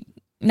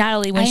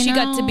Natalie, when she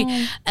got to be,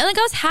 and like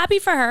I was happy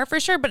for her for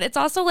sure. But it's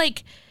also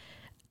like,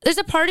 there's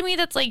a part of me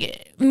that's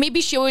like,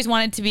 maybe she always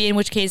wanted to be, in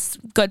which case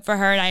good for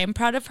her. And I am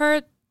proud of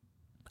her.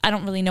 I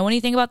don't really know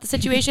anything about the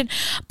situation,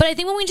 but I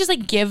think when we just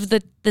like give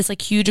this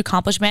like huge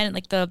accomplishment and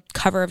like the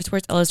cover of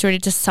Sports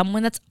Illustrated to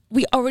someone that's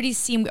we already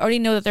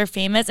know that they're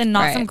famous and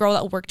not some girl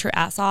that worked her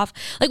ass off.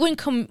 Like when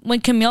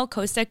Camille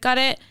Kostek got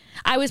it,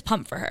 I was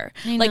pumped for her.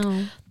 Like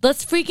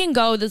let's freaking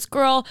go. This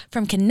girl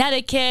from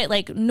Connecticut,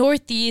 like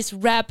Northeast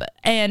rep,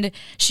 and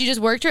she just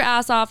worked her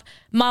ass off.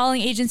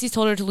 Modeling agencies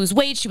told her to lose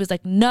weight. She was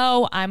like,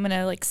 no, I'm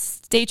gonna like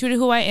stay true to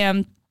who I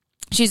am.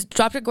 She's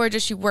dropped it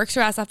gorgeous. She works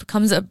her ass off,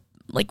 becomes a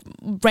like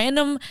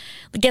random,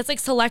 gets like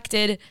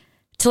selected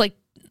to like,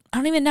 I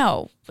don't even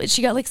know, but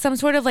she got like some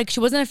sort of like,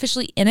 she wasn't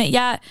officially in it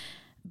yet,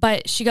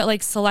 but she got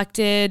like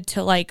selected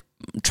to like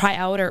try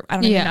out, or I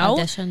don't even know.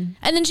 Audition.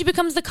 And then she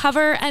becomes the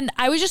cover, and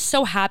I was just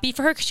so happy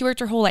for her because she worked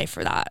her whole life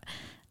for that.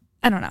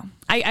 I don't know.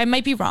 I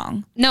might be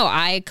wrong. No,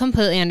 I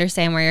completely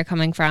understand where you're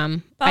coming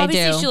from. But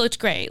obviously I do. she looked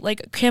great.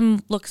 Like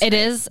Kim looks It great,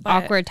 is but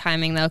awkward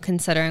timing though,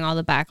 considering all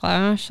the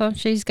backlash that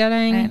she's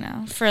getting. I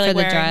know. For like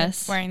the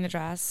dress. wearing the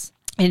dress.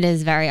 It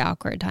is very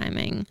awkward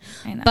timing.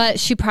 I know. But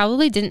she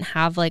probably didn't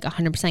have like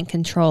 100%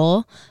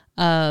 control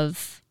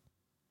of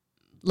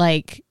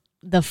like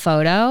the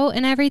photo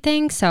and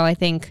everything. So I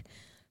think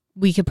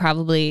we could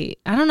probably,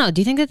 I don't know.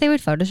 Do you think that they would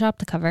Photoshop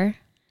the cover?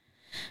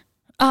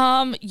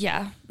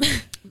 Yeah.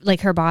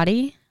 Like her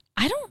body?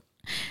 I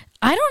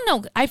don't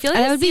know. I feel like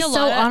That I would be see a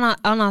so lot of-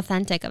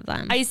 unauthentic of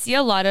them. I see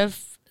a lot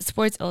of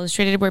Sports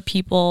Illustrated where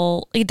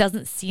people, it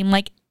doesn't seem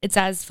like it's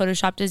as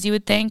photoshopped as you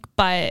would think,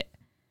 but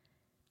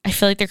I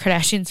feel like the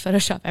Kardashians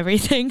Photoshop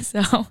everything.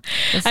 So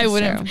I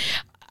wouldn't. True.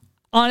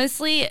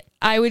 Honestly,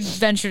 I would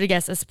venture to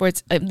guess a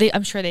sports.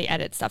 I'm sure they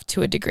edit stuff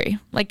to a degree.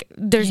 Like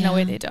there's no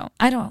way they don't.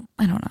 I don't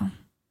know.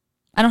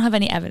 I don't have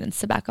any evidence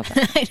to back up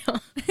that.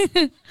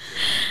 I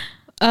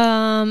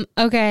don't.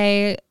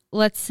 Okay,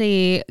 let's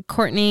see.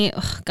 Kourtney,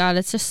 oh God,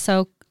 it's just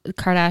so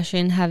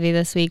Kardashian heavy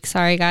this week.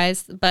 Sorry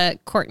guys,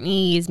 but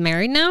Kourtney's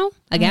married now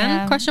again?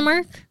 Yeah. Question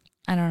mark.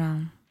 I don't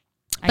know.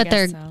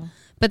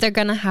 But they're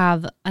gonna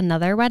have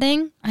another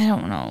wedding. I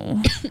don't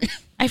know.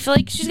 I feel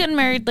like she's getting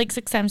married like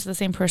 6 times to the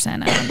same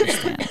person. I don't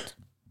understand.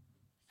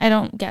 I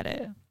don't get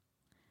it.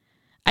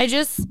 I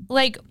just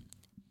like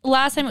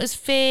last time it was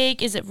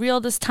fake. Is it real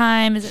this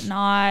time? Is it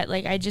not?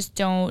 Like I just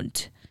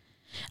don't.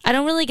 I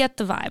don't really get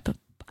the vibe.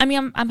 I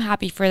mean, I'm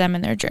happy for them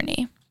in their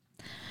journey.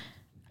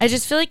 I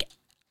just feel like,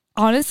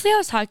 honestly, I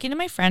was talking to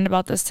my friend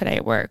about this today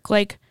at work.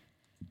 Like,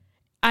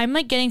 I'm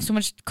like getting so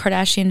much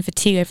Kardashian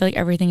fatigue. I feel like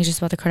everything is just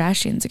about the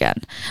Kardashians again.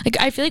 Like,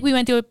 I feel like we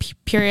went through a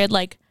period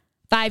like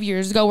 5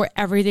 years ago where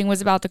everything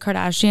was about the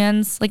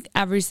Kardashians, like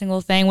every single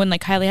thing, when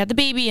like Kylie had the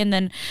baby, and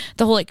then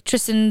the whole like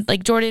Tristan,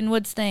 like Jordan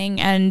Woods thing.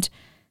 And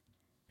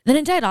then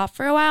it died off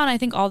for a while. And I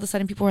think all of a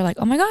sudden people were like,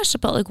 oh my gosh,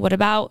 but like, what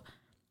about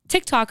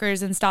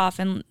TikTokers and stuff?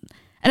 And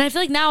I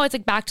feel like now it's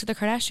like back to the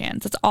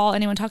Kardashians. That's all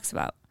anyone talks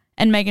about.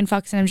 And Megan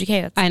Fox and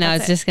MGK. I know. I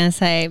was it. just gonna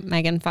say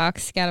Megan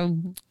Fox. Gotta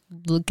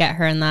get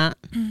her in that.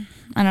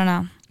 I don't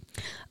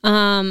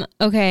know.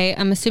 Okay.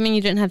 I'm assuming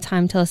you didn't have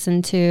time to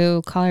listen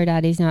to Call Her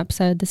Daddy's new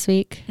episode this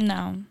week.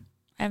 No,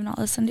 I have not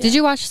listened yet. Did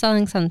you watch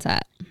Selling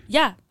Sunset?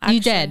 Yeah, actually.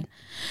 You did.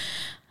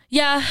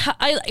 Yeah,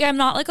 I'm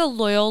not like a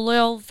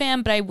loyal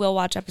fan, but I will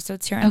watch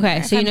episodes here and Okay,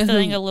 there. so if you I'm know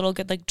feeling who- a little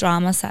good like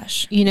drama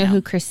sesh. You know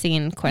who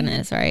Christine Quinn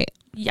is, right?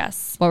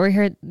 Yes. What were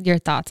your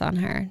thoughts on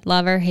her?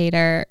 Love her, hate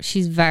her?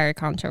 She's very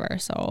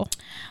controversial.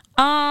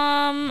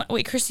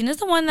 Wait, Christina's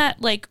the one that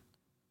like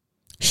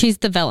She's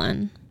the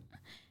villain.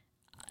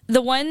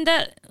 the one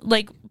that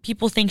like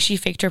people think she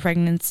faked her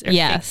pregnancy or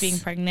Yes. faked being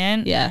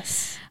pregnant.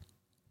 Yes.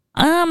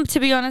 To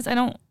be honest, I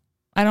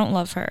don't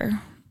love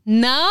her.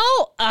 No?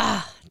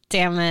 Ah,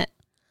 damn it.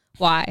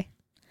 Why?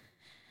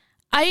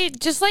 I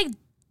just like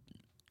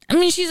I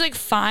mean, she's like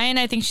fine.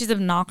 I think she's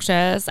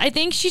obnoxious. I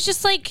think she's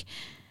just like,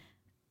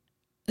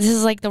 this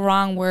is like the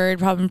wrong word.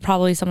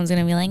 Probably someone's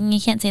gonna be like,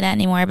 you can't say that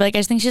anymore. But like, I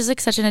just think she's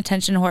like such an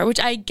attention whore, which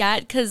I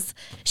get because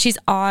she's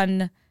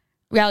on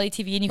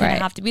reality TV and you kind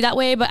of have to be that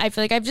way. But I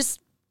feel like I've just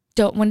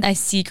don't, when I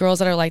see girls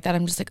that are like that,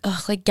 I'm just like,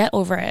 ugh, like get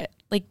over it,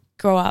 like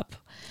grow up.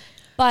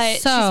 But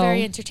she's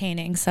very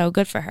entertaining, so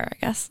good for her, I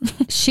guess.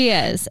 She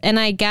is. And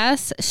I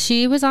guess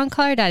she was on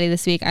Call Her Daddy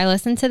this week. I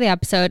listened to the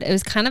episode. It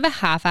was kind of a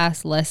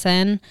half-assed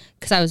listen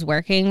because I was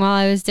working while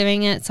I was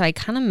doing it, so I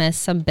kind of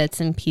missed some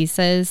bits and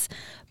pieces.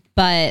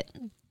 But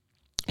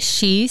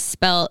she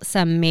spelt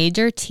some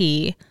major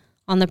tea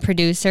on the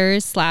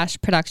producers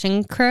 /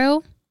 production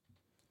crew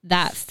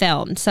that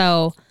filmed.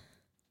 So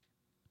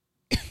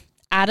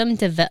Adam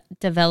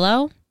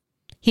DeVillo,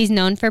 he's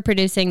known for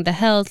producing The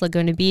Hills,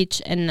 Laguna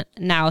Beach, and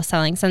now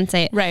Selling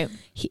Sunset. Right.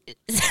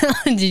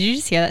 Did you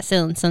just hear that?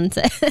 Selling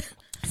Sunset.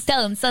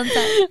 Selling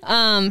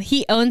Sunset.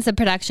 He owns the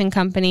production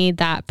company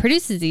that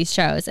produces these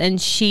shows,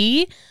 and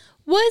she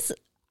was,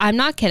 I'm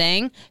not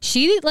kidding,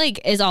 she like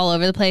is all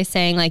over the place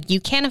saying like, you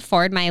can't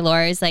afford my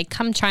lures, like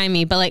come try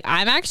me. But like,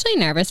 I'm actually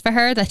nervous for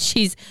her that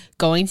she's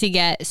going to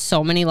get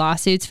so many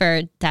lawsuits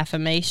for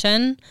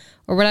defamation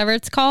or whatever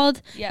it's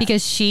called,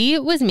 because she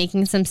was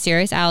making some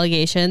serious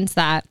allegations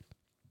that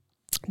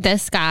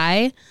this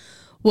guy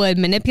would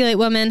manipulate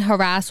women,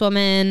 harass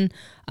women,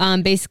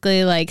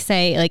 basically like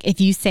say, like, if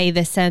you say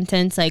this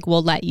sentence, like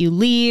we'll let you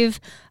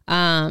leave.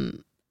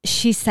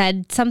 She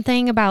said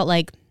something about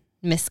like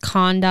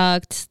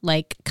misconduct,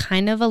 like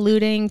kind of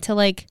alluding to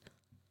like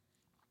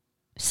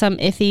some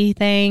iffy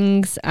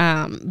things.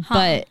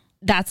 But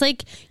that's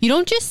like, you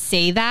don't just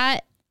say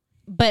that.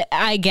 But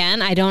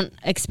again, I don't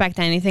expect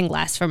anything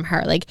less from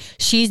her. Like,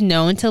 she's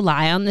known to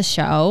lie on the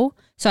show,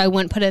 so I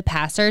wouldn't put it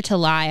past her to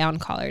lie on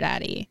Call Her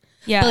Daddy.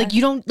 Yeah. But like, you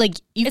don't, like,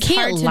 you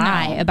can't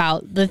lie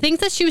about the things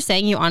that she was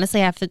saying. You honestly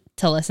have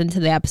to listen to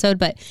the episode,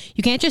 but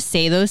you can't just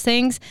say those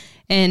things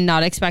and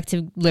not expect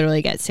to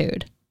literally get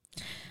sued.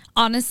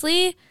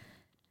 Honestly,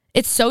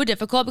 it's so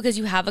difficult because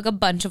you have like a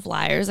bunch of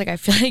liars. Like, I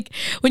feel like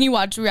when you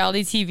watch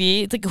reality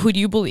TV, it's like, who do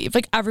you believe?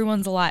 Like,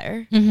 everyone's a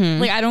liar.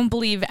 Mm-hmm. Like, I don't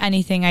believe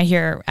anything I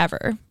hear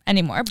ever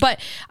anymore. But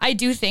I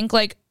do think,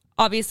 like,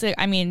 obviously,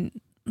 I mean,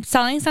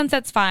 Selling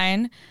Sunset's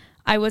fine.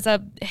 I was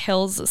a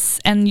Hills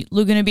and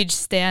Laguna Beach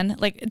stan.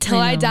 Like, till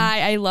I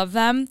die, I love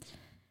them.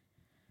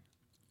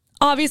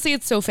 Obviously,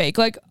 it's so fake.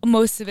 Like,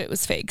 most of it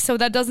was fake. So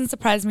that doesn't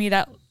surprise me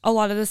that a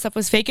lot of this stuff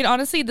was fake. And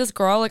honestly, this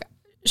girl, like,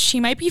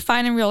 she might be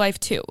fine in real life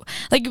too.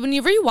 Like,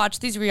 whenever you watch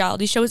these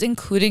reality shows,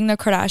 including the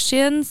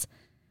Kardashians,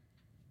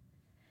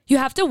 you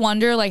have to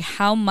wonder like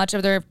how much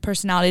of their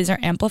personalities are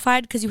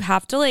amplified, because you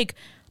have to like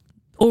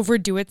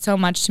overdo it so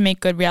much to make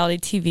good reality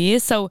TV.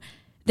 So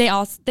they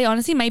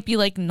honestly might be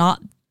like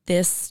not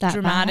this that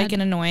dramatic bad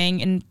and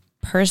annoying in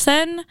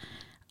person.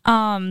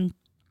 But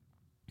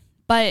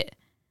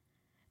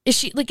is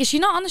she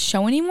not on the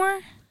show anymore?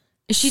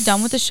 Is she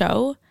done with the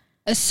show?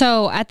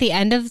 So at the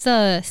end of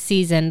the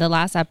season, the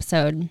last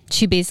episode,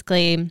 she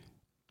basically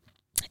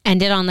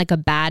ended on like a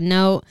bad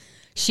note.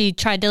 She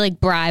tried to like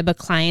bribe a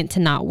client to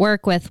not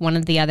work with one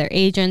of the other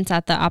agents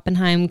at the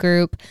Oppenheim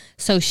group.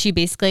 So she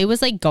basically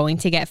was like going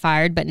to get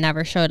fired, but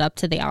never showed up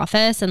to the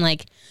office. And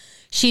like,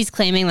 she's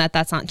claiming that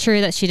that's not true,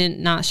 that she did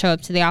not show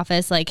up to the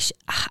office. Like,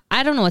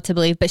 I don't know what to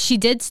believe, but she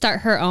did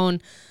start her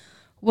own,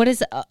 what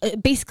is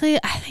basically,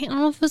 I don't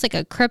know if it was like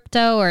a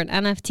crypto or an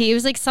NFT. It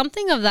was like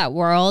something of that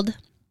world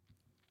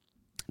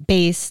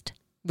based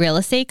real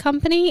estate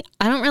company.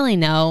 I don't really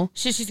know.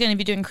 She's going to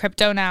be doing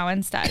crypto now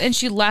instead. And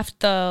she left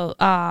the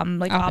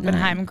like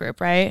Oppenheim group,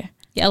 right?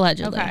 Yeah,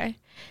 allegedly. Okay.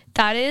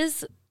 That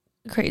is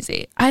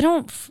crazy. I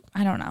don't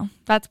know.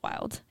 That's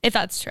wild. If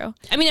that's true.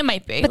 I mean, it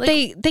might be. But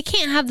like, they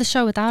can't have the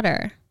show without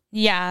her.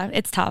 Yeah,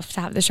 it's tough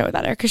to have the show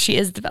without her because she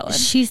is the villain.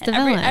 She's the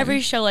villain.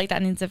 Every show like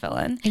that needs a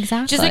villain.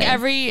 Exactly. Just like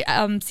every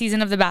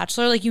season of The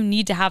Bachelor, like you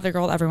need to have the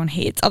girl everyone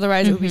hates.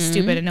 Otherwise it would be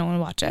stupid and no one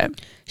would watch it.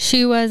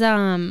 She was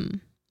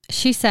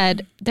she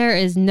said there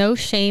is no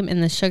shame in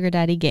the sugar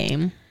daddy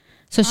game.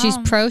 So she's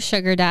pro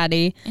sugar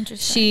daddy. Interesting.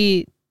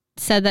 She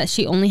said that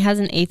she only has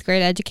an 8th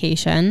grade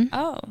education.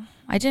 Oh,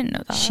 I didn't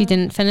know that. She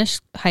didn't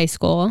finish high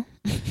school.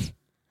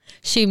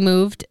 She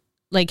moved,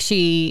 like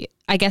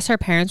I guess her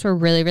parents were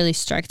really, really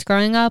strict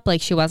growing up.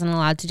 Like she wasn't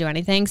allowed to do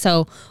anything.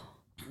 So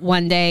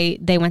one day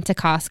they went to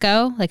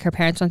Costco, like her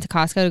parents went to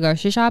Costco to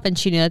grocery shop, and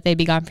she knew that they'd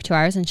be gone for 2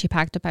 hours, and she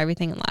packed up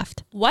everything and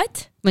left.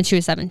 What? When she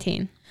was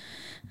 17.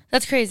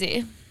 That's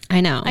crazy. I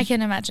know. I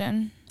can't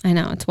imagine. I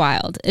know. It's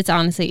wild. It's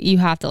honestly, you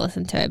have to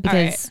listen to it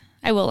because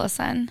I will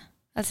listen.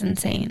 That's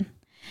insane.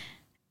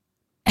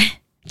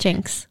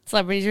 Jinx.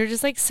 Celebrities are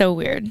just like so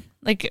weird.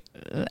 Like,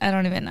 I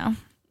don't even know.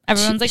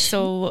 Everyone's like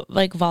so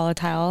like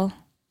volatile.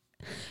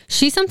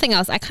 She's something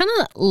else. I kind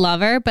of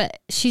love her, but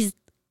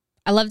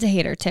I love to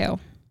hate her too.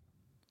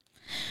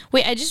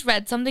 Wait, I just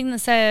read something that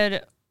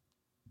said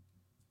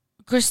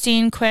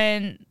Christine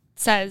Quinn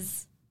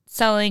says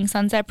Selling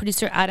Sunset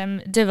producer Adam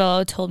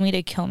DeVillo told me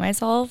to kill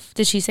myself.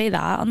 Did she say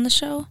that on the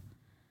show?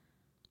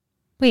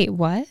 Wait,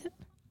 what?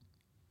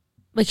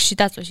 Like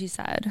that's what she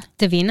said.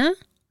 Davina?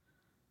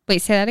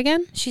 Wait, say that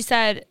again. She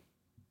said,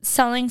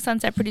 Selling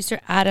Sunset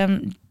producer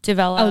Adam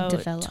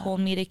DeVello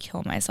told me to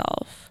kill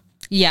myself.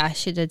 Yeah,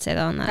 she did say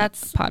that on that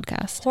That's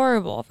podcast.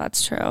 horrible if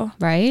that's true.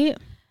 Right?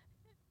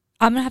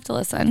 I'm going to have to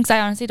listen because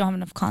I honestly don't have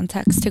enough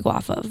context to go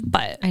off of.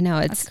 But I know.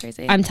 that's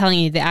crazy. I'm telling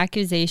you, the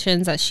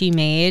accusations that she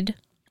made,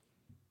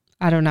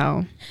 I don't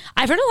know.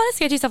 I've heard a lot of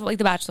sketchy stuff like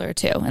The Bachelor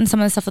too. And some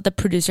of the stuff that the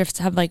producers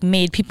have like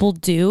made people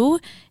do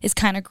is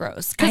kind of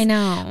gross. I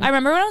know. I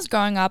remember when I was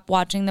growing up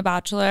watching The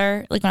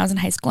Bachelor, like when I was in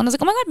high school, and I was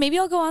like, oh my God, maybe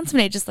I'll go on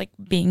someday just like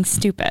being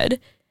stupid.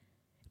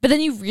 But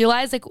then you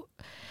realize like,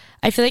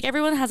 I feel like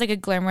everyone has like a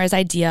glamorous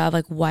idea of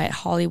like what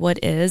Hollywood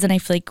is. And I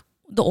feel like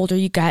the older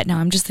you get now,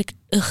 I'm just like,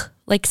 ugh.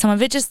 Like so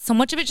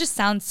much of it just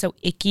sounds so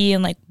icky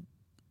and like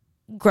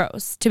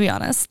gross, to be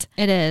honest.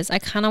 It is. I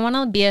kind of want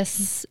to be a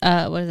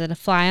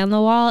fly on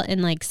the wall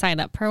and like sign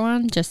up for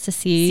one just to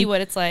see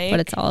what it's like. What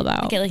it's all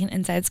about. Get like an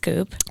inside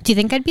scoop. Do you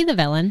think I'd be the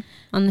villain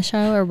on the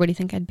show, or what do you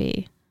think I'd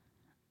be?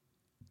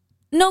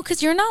 No,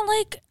 because you're not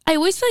like, I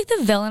always feel like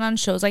the villain on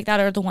shows like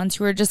that are the ones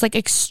who are just like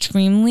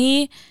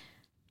extremely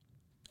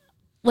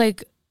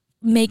like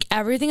make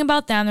everything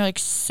about them. They're like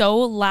so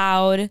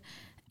loud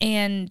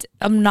and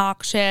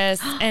obnoxious,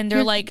 and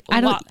they're like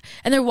and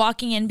they're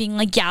walking in being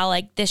like, yeah,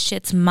 like this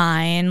shit's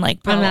mine,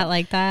 like bro. I'm not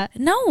like that.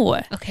 No.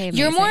 Okay, amazing.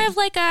 you're more of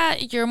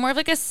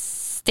like a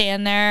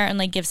stand there and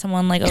like give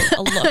someone like a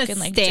look and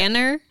like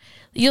Stanner.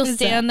 You'll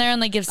stand there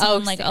and like give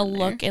someone like a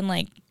look and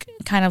like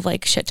kind of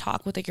like shit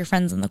talk with like your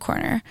friends in the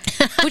corner,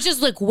 which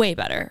is like way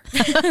better.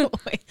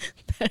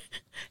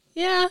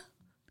 Yeah.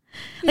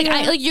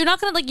 Like you're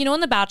not gonna like, you know,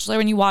 in The Bachelor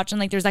when you watch and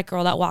like there's that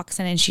girl that walks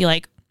in and she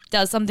like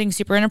does something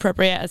super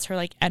inappropriate as her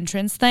like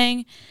entrance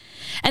thing,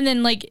 and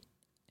then like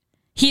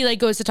he like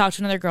goes to talk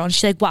to another girl and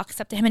she like walks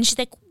up to him and she's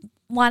like,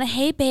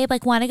 hey babe,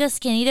 like wanna go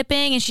skinny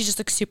dipping, and she's just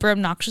like super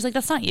obnoxious. Like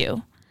that's not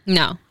you.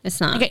 No, it's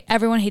not. Okay,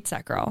 everyone hates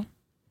that girl.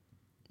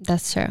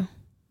 That's true.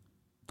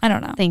 I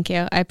don't know. Thank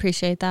you. I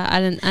appreciate that. I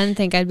didn't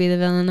think I'd be the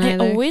villain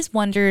either. I always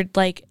wondered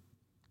like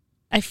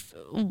I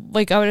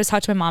would just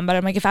talk to my mom about it.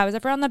 I'm like, if I was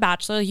ever on The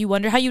Bachelor, you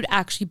wonder how you'd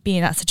actually be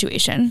in that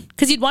situation.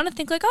 Because you'd want to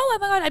think like, oh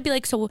my God, I'd be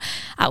like so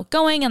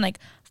outgoing and like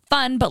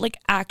fun. But like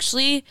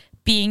actually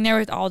being there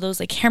with all those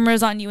like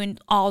cameras on you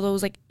and all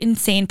those like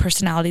insane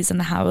personalities in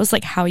the house,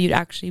 like how you'd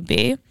actually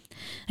be.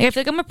 Like I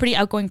feel like I'm a pretty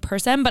outgoing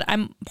person, but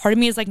part of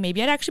me is like,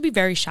 maybe I'd actually be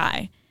very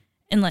shy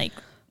and like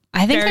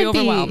very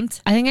overwhelmed.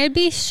 I think I'd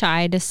be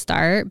shy to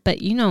start,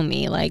 but you know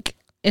me, like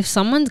if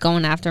someone's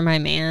going after my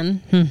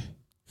man,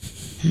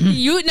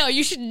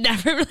 you should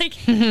never like.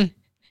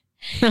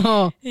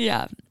 No.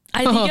 Yeah.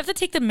 I think you have to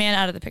take the man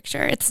out of the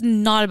picture. It's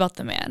not about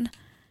the man.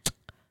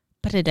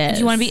 But it is. Do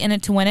you want to be in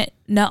it to win it?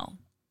 No.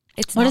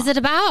 It's What not. is it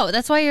about?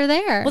 That's why you're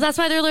there. Well, that's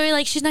why they're literally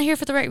like, she's not here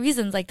for the right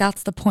reasons. Like,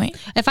 that's the point.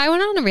 If I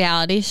went on a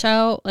reality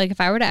show, like if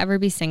I were to ever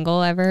be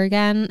single ever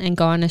again and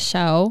go on a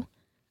show,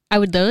 I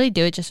would literally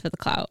do it just for the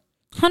clout.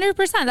 100%.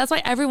 That's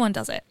why everyone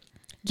does it.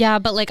 Yeah,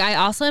 but like I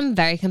also am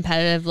very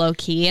competitive, low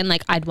key, and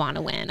like I'd want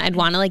to win. I'd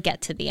want to like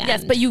get to the end.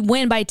 Yes, but you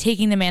win by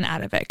taking the man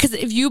out of it. Because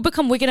if you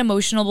become wicked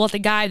emotional with the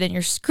guy, then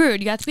you're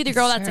screwed. You have to be the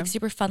girl that's like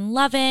super fun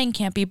loving,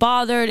 can't be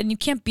bothered, and you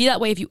can't be that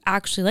way if you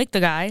actually like the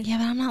guy. Yeah,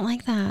 but I'm not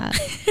like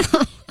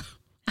that.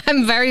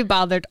 I'm very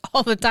bothered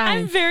all the time.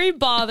 I'm very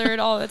bothered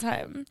all the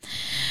time.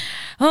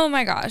 Oh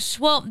my gosh.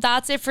 Well,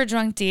 that's it for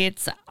drunk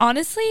dates.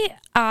 Honestly,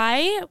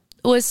 I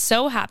was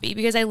so happy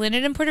because I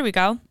landed in Puerto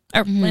Rico,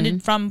 or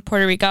landed from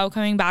Puerto Rico,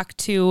 coming back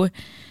to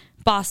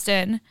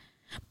Boston.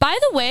 By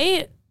the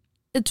way,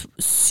 it's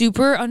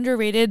super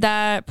underrated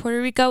that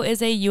Puerto Rico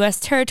is a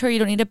U.S. territory. You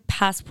don't need a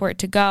passport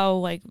to go.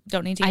 Like,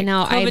 don't need to get I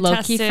know. COVID I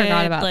low-key tested.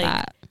 forgot about like,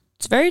 that.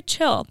 It's very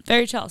chill.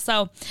 Very chill.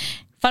 So,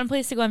 fun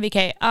place to go on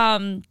vacay.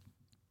 And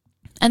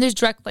there's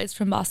direct flights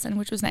from Boston,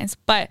 which was nice.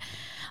 But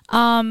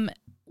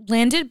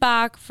landed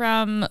back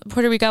from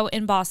Puerto Rico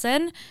in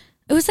Boston.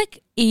 It was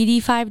like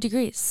 85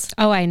 degrees.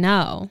 Oh, I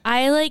know.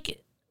 I like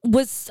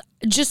was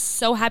just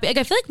so happy. Like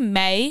I feel like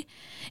May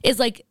is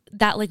like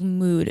that like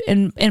mood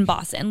in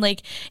Boston.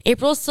 Like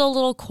April's still a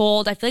little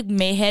cold. I feel like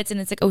May hits and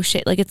it's like, oh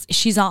shit, like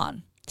she's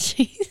on.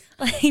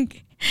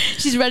 Like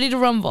she's ready to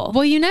rumble.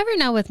 Well, you never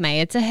know with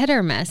May. It's a hit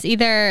or miss.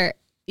 Either,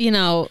 you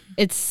know,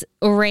 it's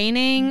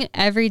raining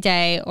every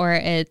day or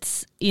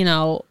it's,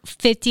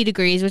 50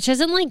 degrees, which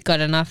isn't like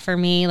good enough for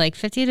me. Like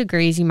 50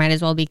 degrees, you might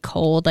as well be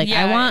cold. Like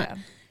I want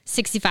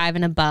 65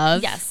 and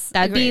above. Yes.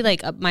 That'd be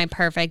like my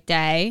perfect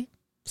day.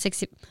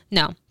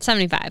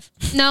 75.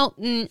 No,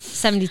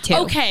 72.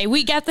 Okay,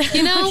 we get the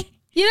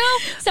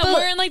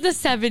somewhere in like the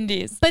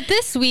 70s. But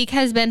this week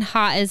has been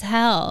hot as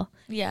hell.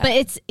 Yeah. But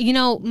it's,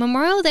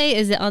 Memorial Day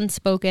is the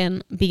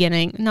unspoken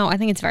beginning. No, I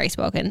think it's very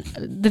spoken.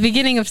 The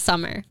beginning of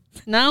summer.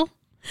 No?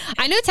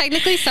 I know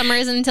technically summer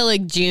isn't until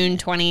like June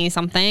 20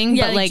 something.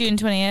 Yeah, but like June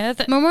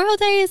 20th. Memorial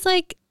Day is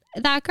like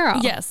that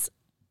girl. Yes.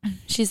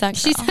 She's that girl.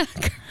 She's that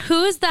girl.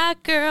 Who's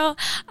that girl?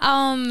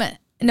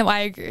 No, I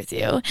agree with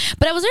you.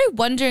 But I was really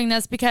wondering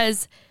this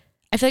because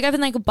I feel like I've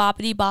been like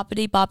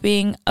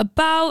bopping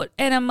about,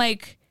 and I'm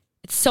like,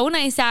 It's so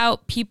nice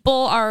out. People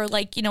are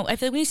like, you know, I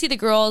feel like when you see the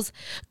girls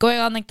going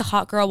on like the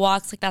hot girl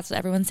walks, like that's what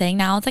everyone's saying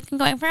now. It's like, I'm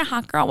going for a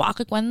hot girl walk.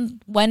 Like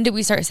when did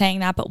we start saying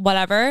that? But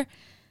whatever.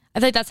 I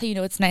feel like that's how you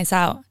know it's nice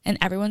out. And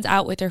everyone's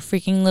out with their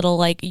freaking little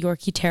like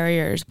Yorkie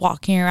Terriers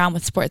walking around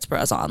with sports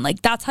bras on.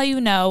 Like that's how you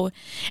know.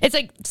 It's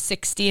like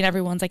 60 and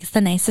everyone's like, it's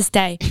the nicest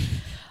day.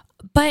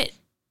 But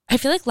I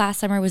feel like last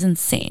summer was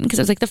insane because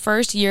it was like the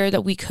first year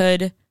that we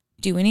could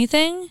do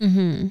anything.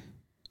 Mm-hmm.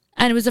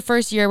 And it was the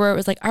first year where it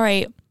was like, all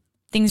right,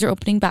 things are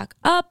opening back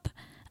up.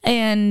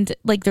 And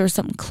like there were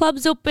some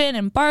clubs open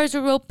and bars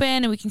were open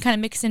and we can kind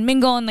of mix and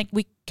mingle. And like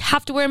we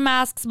have to wear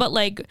masks, but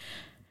like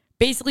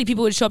basically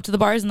people would show up to the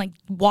bars and like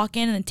walk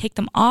in and then take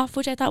them off,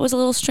 which I thought was a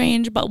little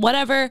strange, but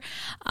whatever.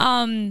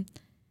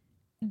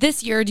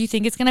 This year, do you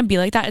think it's going to be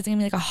like that? Is it going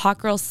to be like a hot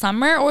girl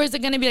summer? Or is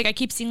it going to be like, I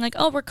keep seeing like,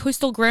 oh, we're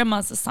coastal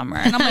grandmas this summer.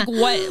 And I'm like,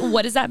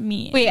 what does that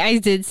mean? Wait, I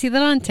did see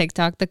that on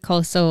TikTok, the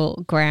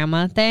coastal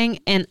grandma thing.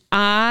 And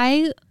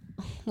I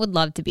would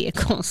love to be a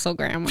coastal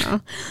grandma.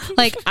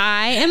 Like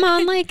I am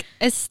on like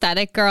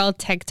aesthetic girl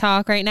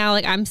TikTok right now.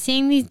 Like I'm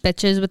seeing these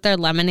bitches with their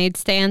lemonade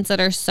stands that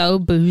are so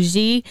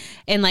bougie,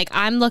 and like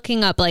I'm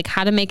looking up like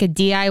how to make a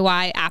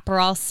DIY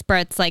Aperol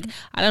spritz. Like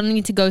I don't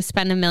need to go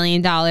spend $1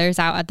 million out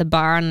at the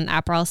bar on an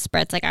Aperol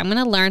spritz. Like I'm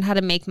gonna learn how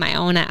to make my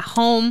own at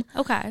home.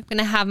 Okay. I'm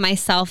gonna have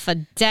myself a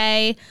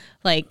day.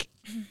 Like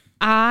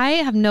I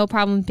have no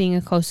problem being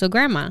a coastal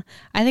grandma.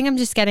 I think I'm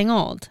just getting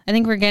old. I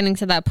think we're getting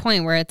to that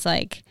point where it's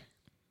like,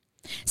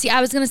 see, I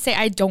was going to say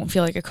I don't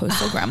feel like a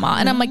coastal grandma.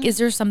 And I'm like, is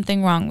there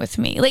something wrong with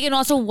me? Like, and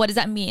also, what does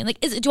that mean?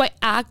 Like, do I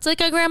act like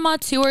a grandma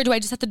too, or do I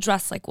just have to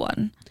dress like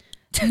one?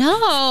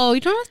 no, you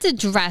don't have to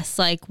dress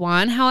like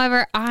one.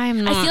 However,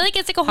 I'm not. I feel like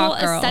it's like a whole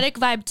girl. aesthetic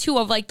vibe too,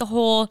 of like the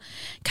whole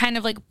kind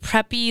of like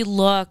preppy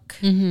look.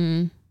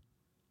 Mm-hmm.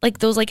 Like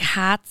those like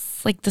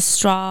hats, like the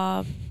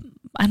straw.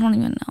 I don't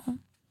even know.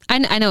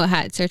 I know what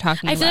hats you're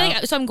talking I about. feel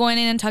like, so I'm going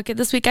in Nantucket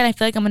this weekend. I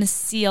feel like I'm going to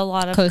see a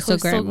lot of Coastal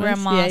coastal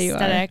grandmas. grandma Yeah, you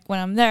aesthetic when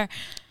I'm there.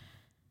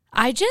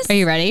 Are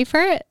you ready for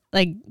it?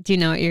 Like, do you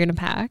know what you're going to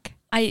pack?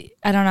 I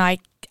don't know. I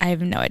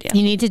have no idea.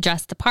 You need to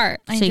dress the part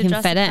I so need you to can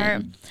dress fit the in.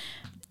 part.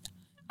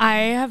 I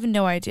have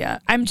no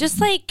idea. I'm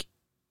just like,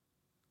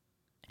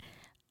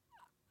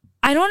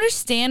 I don't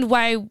understand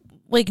why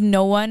like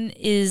no one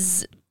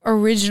is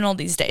original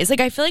these days.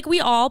 Like I feel like we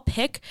all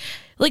pick,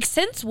 like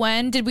since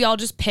when did we all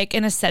just pick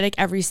an aesthetic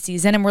every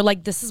season and we're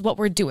like, this is what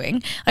we're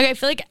doing? Like I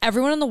feel like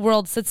everyone in the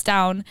world sits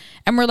down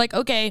and we're like,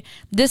 okay,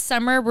 this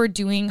summer we're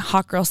doing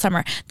hot girl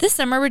summer. This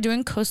summer we're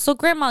doing coastal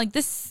grandma. Like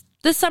this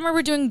summer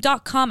we're doing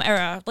 .com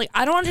era. Like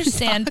I don't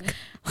understand.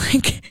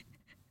 Like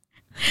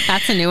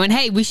That's a new one.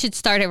 Hey, we should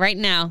start it right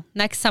now.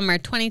 Next summer,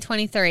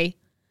 2023.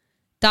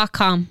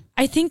 .com.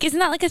 I think, isn't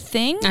that like a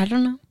thing? I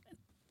don't know.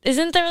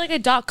 Isn't there like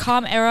a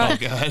 .com era Oh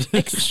God.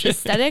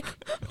 aesthetic?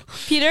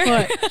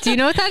 Peter? Do you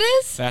know what that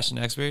is? Fashion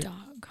expert.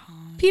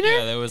 .com. Peter?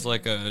 Yeah, that was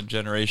like a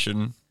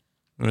generation.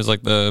 It was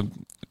like the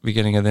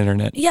beginning of the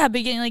internet. Yeah,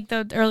 beginning like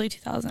the early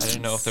 2000s. I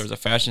didn't know if there was a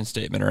fashion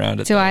statement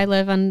around it. Do though. I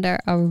live under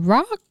a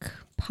rock?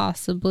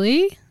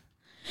 Possibly.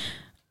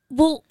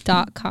 Well,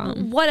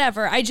 .com.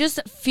 whatever. I just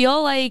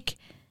feel like,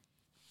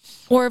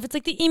 or if it's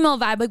like the email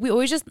vibe, like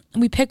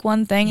we pick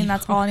one thing and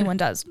that's all anyone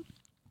does.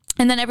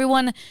 And then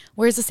everyone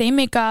wears the same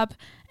makeup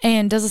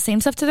and does the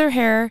same stuff to their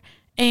hair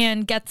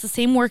and gets the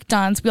same work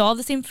done. So we all have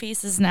the same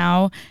faces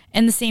now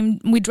and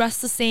we dress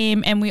the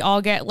same and we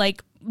all get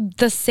like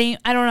the same.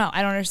 I don't know.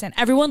 I don't understand.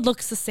 Everyone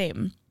looks the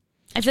same.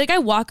 I feel like I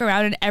walk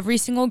around and every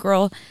single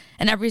girl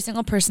and every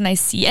single person I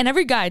see, and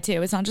every guy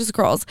too, it's not just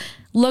girls,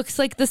 looks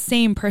like the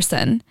same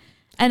person.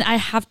 And I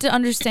have to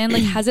understand,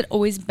 like, has it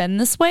always been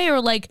this way?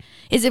 Or like,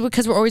 is it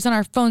because we're always on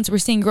our phones, we're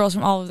seeing girls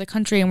from all over the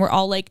country and we're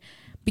all like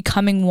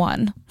becoming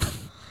one?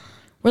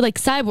 We're like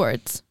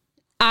cyborgs.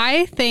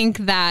 I think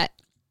that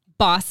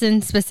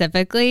Boston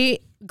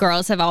specifically,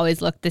 girls have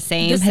always looked the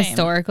same.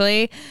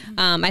 Historically.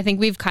 I think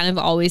we've kind of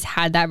always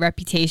had that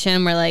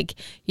reputation where like,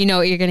 you know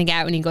what you're going to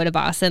get when you go to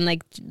Boston.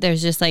 Like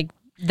there's just like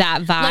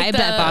that vibe Like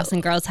that Boston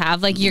girls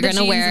have. Like you're The going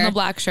to jeans wear and the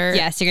black shirt.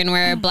 Yes, you're going to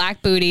wear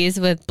black booties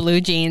with blue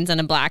jeans and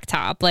a black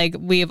top. Like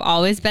we've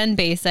always been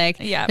basic.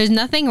 Yeah. There's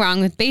nothing wrong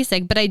with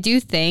basic, but I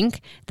do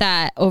think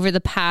that over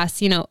the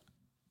past,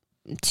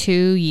 2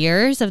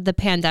 years of the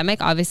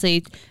pandemic,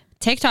 obviously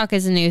TikTok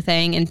is a new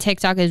thing, and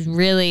TikTok is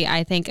really,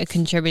 I think, a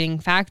contributing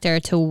factor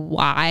to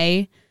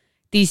why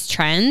these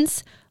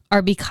trends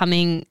are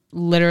becoming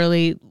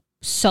literally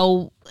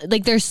so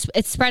like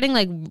it's spreading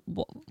like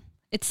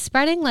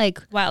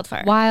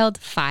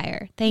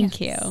Wildfire.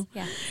 Thank you.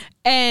 Yeah.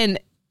 And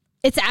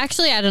it's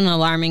actually at an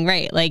alarming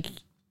rate. Like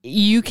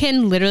you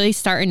can literally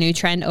start a new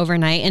trend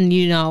overnight, and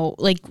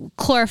like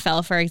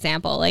chlorophyll, for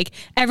example, like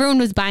everyone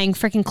was buying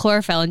freaking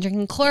chlorophyll and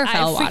drinking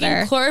chlorophyll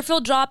water.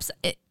 Chlorophyll drops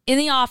in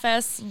the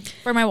office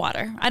for my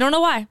water. I don't know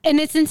why. And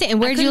it's insane.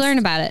 Where did you learn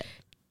about it?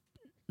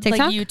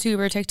 TikTok? Like YouTube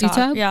or TikTok.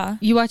 YouTube? Yeah.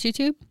 You watch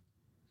YouTube?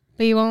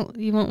 But you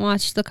won't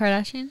watch the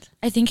Kardashians?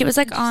 I think it was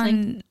like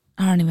on,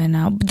 I don't even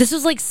know. This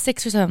was like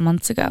 6 or 7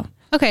 months ago.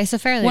 Okay, so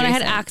fairly when I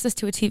had recent. access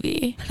to a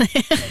TV.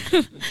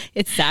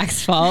 It's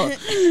Zach's fault.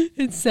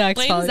 It's Zach's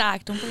Blame fault.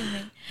 Zach, don't blame me.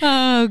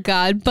 Oh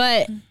God.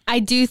 But I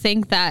do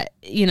think that,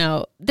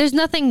 there's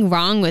nothing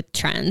wrong with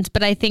trends,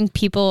 but I think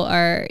people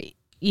are,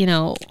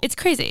 It's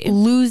crazy.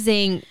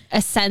 losing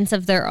a sense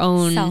of their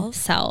own Self.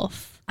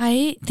 self.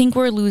 I think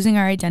we're losing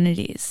our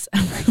identities.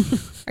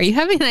 Are you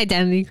having an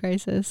identity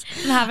crisis?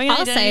 I'm having an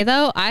I'll say identity-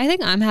 though, I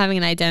think I'm having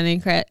an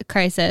identity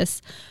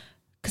crisis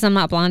because I'm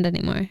not blonde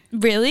anymore.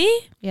 Really?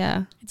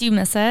 Yeah, Do you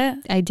miss it?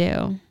 I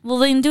do. Well,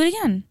 then do it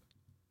again.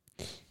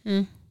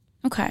 Mm.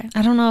 Okay.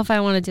 I don't know if I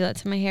want to do that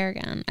to my hair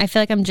again. I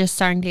feel like I'm just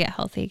starting to get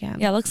healthy again.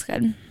 Yeah, it looks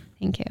good.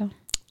 Thank you.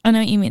 I know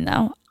what you mean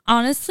though.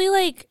 Honestly,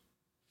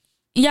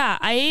 yeah,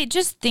 I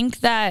just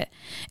think that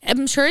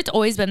I'm sure it's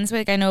always been this way.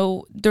 Like I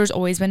know there's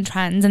always been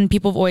trends and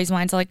people have always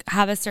wanted to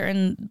have a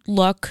certain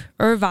look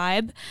or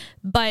vibe.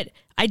 But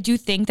I do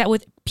think that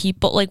with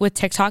people with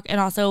TikTok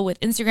and also with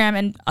Instagram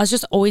and us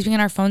just always being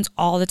on our phones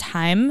all the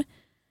time,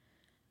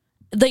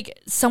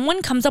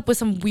 someone comes up with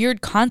some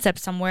weird concept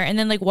somewhere and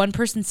then one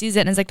person sees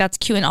it and is like, that's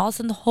cute. And all of a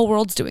sudden the whole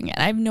world's doing it.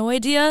 I have no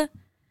idea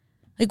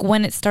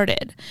when it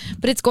started,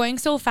 but it's going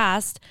so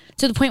fast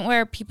to the point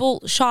where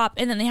people shop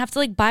and then they have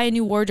to buy a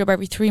new wardrobe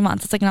every 3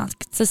 months. It's not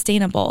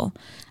sustainable.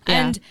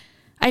 Yeah. And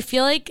I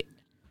feel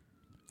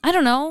I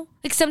don't know,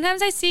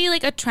 sometimes I see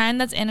a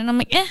trend that's in and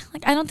I'm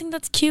I don't think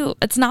that's cute.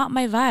 It's not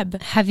my vibe.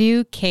 Have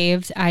you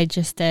caved? I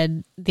just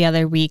did the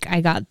other week.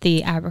 I got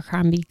the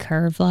Abercrombie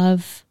Curve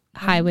Love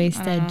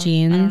high-waisted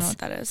jeans. I don't know what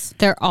that is.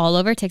 They're all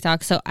over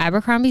TikTok. So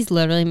Abercrombie's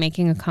literally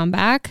making a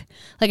comeback.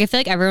 I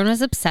feel everyone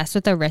was obsessed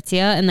with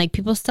Aritzia and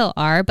people still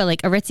are, but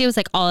Aritzia was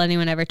all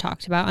anyone ever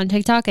talked about on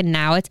TikTok, and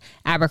now it's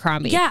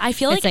Abercrombie. Yeah, I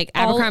feel it's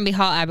Abercrombie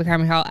Hall,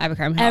 Abercrombie Hall,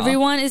 Abercrombie Hall.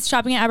 Everyone is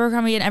shopping at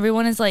Abercrombie and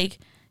everyone is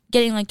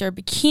getting their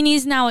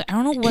bikinis now. I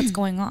don't know what's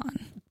going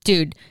on.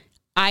 Dude,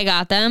 I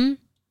got them.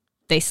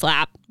 They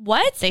slap.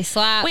 What? They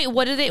slap. Wait,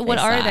 what are they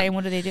slap. and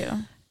what do they do?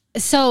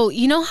 So,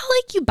 you know how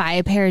you buy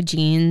a pair of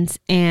jeans,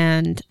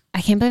 and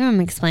I can't believe I'm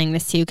explaining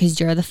this to you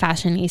because you're the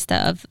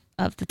fashionista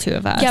of the two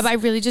of us. Yeah, but I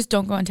really just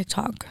don't go on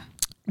TikTok.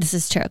 This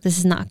is true. This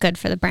is not good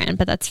for the brand,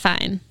 but that's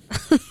fine.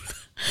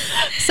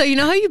 So, you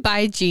know how you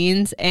buy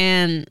jeans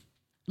and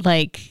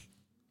they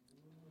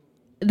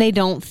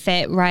don't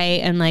fit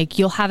right, and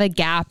you'll have a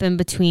gap in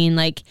between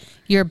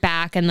your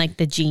back and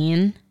the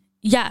jean?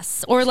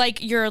 Yes, or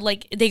you're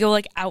they go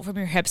out from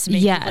your hips to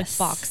make Yes.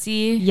 you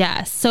boxy.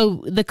 Yes.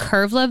 So the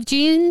Curve Love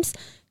jeans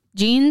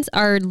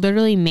are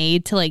literally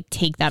made to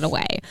take that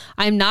away.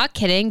 I'm not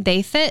kidding.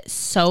 They fit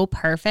so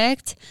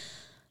perfect.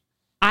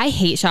 I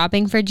hate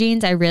shopping for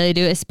jeans. I really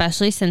do,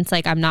 especially since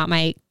I'm not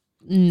my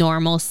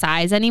normal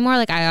size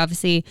anymore. I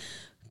obviously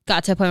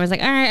got to a point where I was all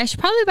right, I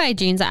should probably buy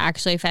jeans that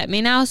actually fit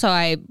me now. So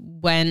I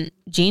went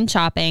jean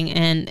shopping,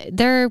 and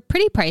they're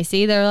pretty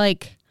pricey. They're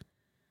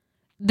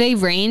they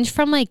range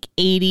from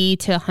 $80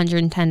 to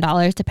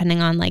 $110 depending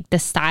on the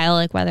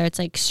style, whether it's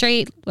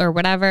straight or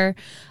whatever.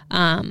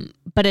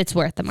 But it's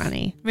worth the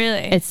money.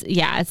 Really?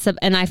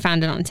 And I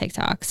found it on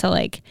TikTok. So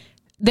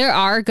there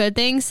are good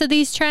things to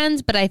these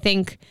trends, but I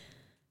think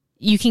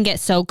you can get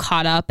so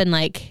caught up in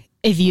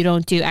if you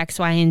don't do X,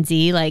 Y, and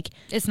Z,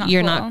 it's not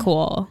you're cool. not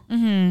cool.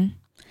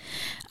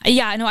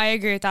 Yeah, no, I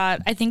agree with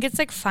that. I think it's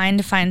fine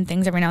to find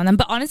things every now and then.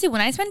 But honestly, when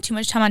I spend too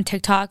much time on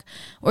TikTok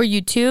or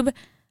YouTube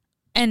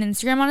and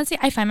Instagram, honestly,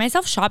 I find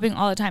myself shopping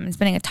all the time and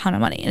spending a ton of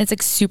money. And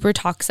it's super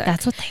toxic.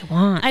 That's what they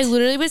want. I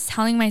literally was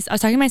I was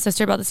talking to my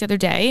sister about this the other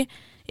day.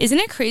 Isn't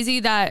it crazy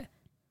that,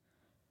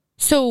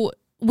 so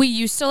we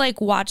used to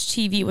watch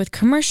TV with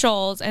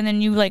commercials and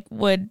then you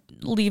would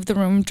leave the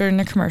room during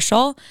the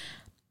commercial.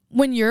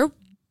 When you're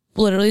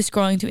literally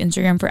scrolling through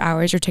Instagram for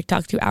hours or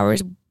TikTok 2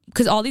 hours,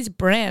 because all these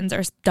brands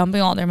are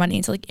dumping all their money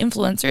into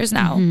influencers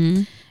now.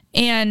 Mm-hmm.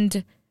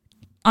 And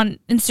on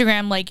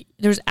Instagram,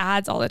 there's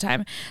ads all the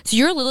time. So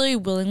you're literally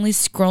willingly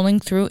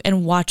scrolling through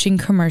and watching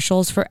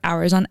commercials for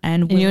hours on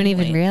end. And you don't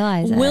even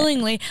realize it.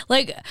 Willingly.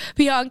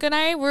 Bianca and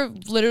I were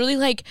literally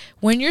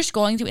when you're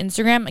scrolling through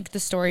Instagram, the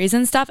stories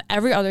and stuff,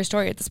 every other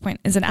story at this point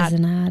is an ad. As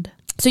an ad.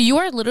 So you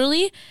are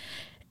literally,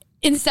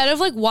 instead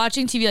of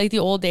watching TV the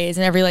old days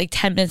and every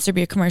 10 minutes there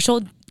be a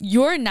commercial,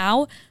 you're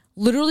now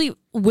literally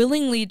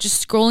willingly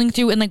just scrolling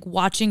through and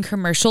watching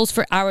commercials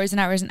for hours and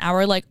hours and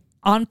hours,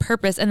 on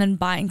purpose, and then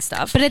buying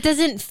stuff. But it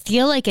doesn't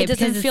feel like it. It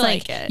doesn't because feel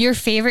it's like it. Your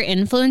favorite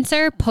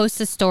influencer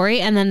posts a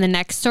story, and then the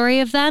next story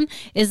of them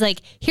is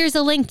here's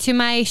a link to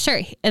my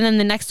shirt, and then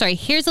the next story,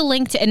 here's a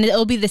link to, and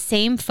it'll be the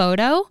same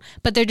photo,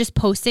 but they're just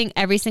posting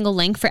every single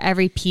link for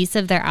every piece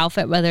of their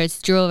outfit, whether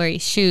it's jewelry,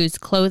 shoes,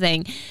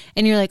 clothing,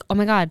 and you're oh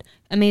my God,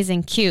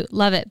 amazing, cute,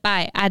 love it,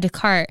 buy, add to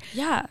cart.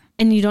 Yeah.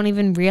 And you don't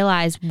even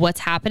realize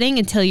what's happening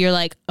until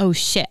you're oh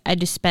shit, I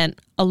just spent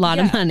a lot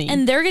of money.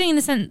 And they're getting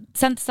the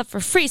sent stuff for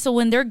free. So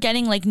when they're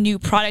getting new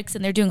products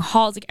and they're doing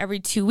hauls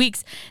every 2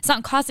 weeks, it's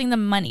not costing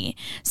them money.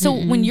 So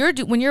when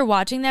you're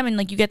watching them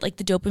and you get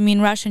the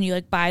dopamine rush and you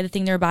buy the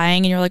thing they're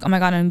buying and you're oh my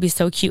God, I'm gonna be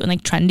so cute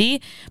and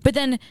trendy. But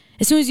then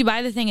as soon as you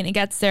buy the thing and it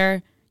gets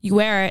there, you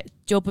wear it,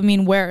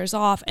 dopamine wears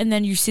off, and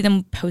then you see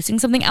them posting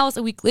something else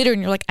a week later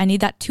and you're like, I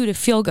need that too to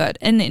feel good.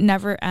 And it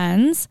never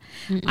ends.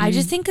 I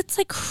just think it's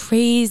like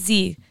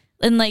crazy.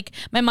 And like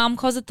my mom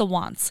calls it the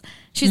wants.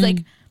 She's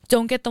like,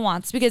 don't get the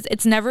wants because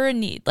it's never a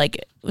need.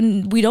 Like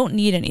we don't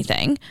need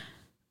anything.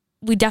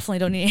 We definitely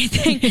don't need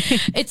anything.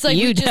 It's like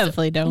You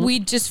definitely don't. We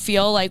just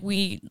feel like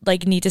we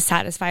like need to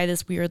satisfy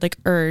this weird like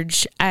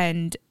urge.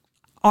 And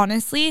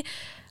honestly,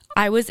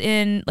 I was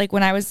in like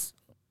when I was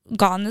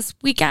gone this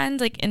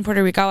weekend, like in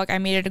Puerto Rico, like I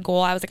made it a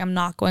goal. I was like, I'm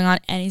not going on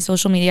any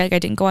social media. Like I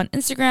didn't go on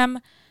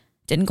Instagram,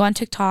 didn't go on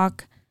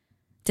TikTok,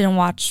 didn't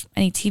watch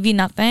any TV,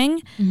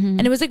 nothing.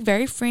 And it was like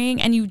very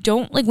freeing. And you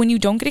don't like when you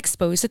don't get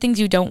exposed to things,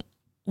 you don't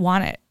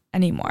want it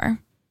anymore.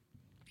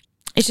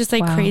 It's just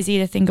like crazy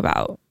to think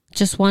about.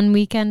 Just one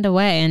weekend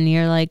away and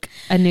you're like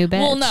a new bitch.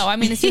 Well, no, I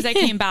mean, as soon as I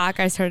came back,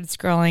 I started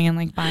scrolling and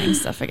like buying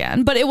stuff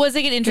again. But it was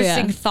like an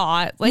interesting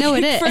thought. Like, no,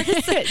 it is.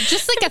 first,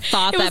 just like a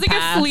thought it was that like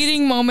passed. a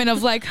fleeting moment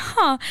of like,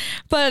 huh.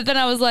 But then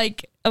I was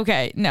like,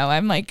 okay, no,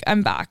 I'm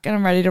back and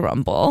I'm ready to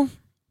rumble.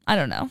 I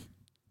don't know.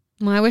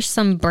 Well, I wish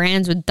some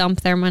brands would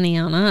dump their money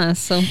on us.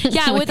 So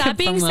Yeah, we with that could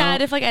being promote.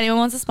 said, if like anyone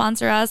wants to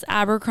sponsor us,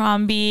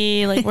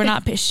 Abercrombie, like we're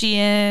not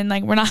Shein,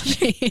 like we're not.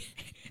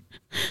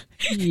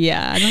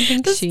 Yeah, I don't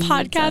think This she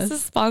podcast needs us.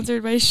 is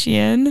sponsored by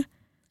Shein.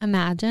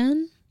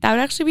 Imagine. That would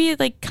actually be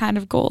like kind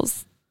of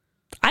goals.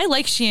 I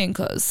like Shein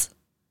clothes.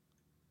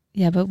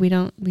 Yeah, but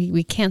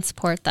we can't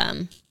support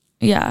them,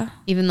 Yeah.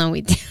 even though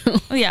we do.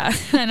 Yeah.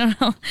 I don't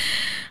know.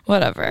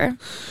 Whatever.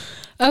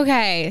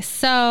 Okay,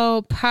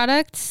 so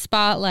product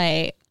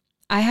spotlight.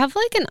 I have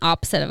like an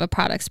opposite of a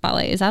product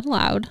spotlight. Is that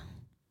allowed?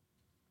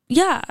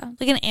 Yeah.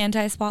 Like an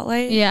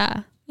anti-spotlight.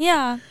 Yeah.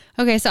 Yeah.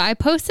 Okay, so I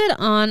posted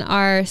on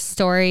our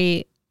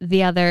story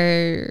the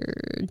other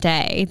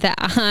day that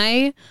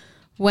I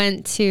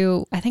went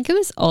to, I think it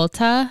was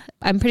Ulta.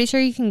 I'm pretty sure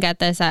you can get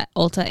this at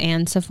Ulta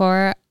and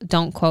Sephora.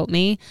 Don't quote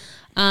me.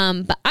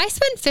 But I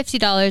spent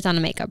 $50 on a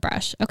makeup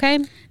brush. Okay.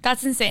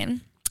 That's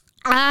insane.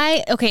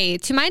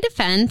 To my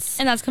defense,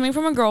 And that's coming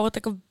from a girl with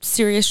like a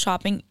serious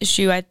shopping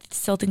issue. I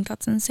still think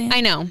that's insane.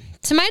 I know.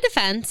 To my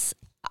defense,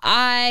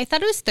 I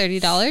thought it was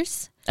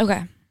 $30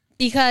 Okay.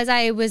 because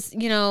I was,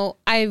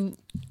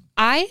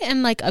 I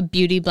am like a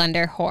beauty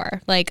blender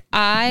whore. Like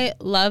I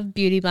love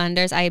beauty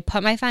blenders. I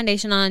put my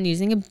foundation on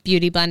using a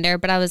beauty blender,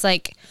 but I was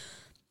like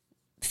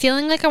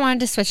feeling like I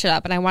wanted to switch it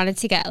up and I wanted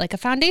to get like a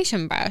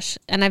foundation brush.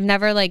 And I've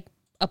never like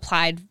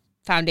applied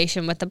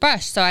foundation with the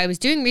brush. So I was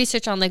doing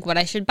research on like what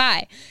I should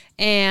buy.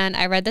 And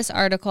I read this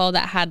article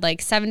that had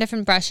like 7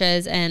 different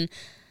brushes, and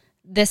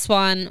this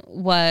one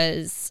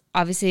was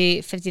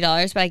obviously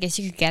 $50, but I guess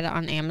you could get it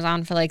on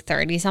Amazon for like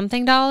 30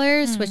 something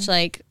dollars, which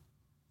like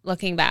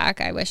looking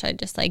back, I wish I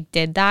just like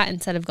did that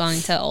instead of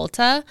going to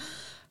Ulta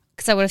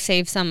because I would have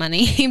saved some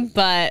money.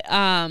 But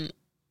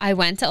I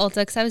went to Ulta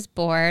because I was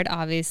bored,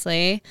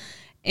 obviously,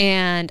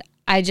 and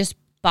I just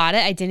bought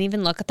it. I didn't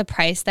even look at the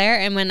price there.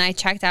 And when I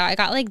checked out, I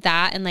got like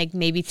that and like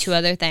maybe 2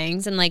 other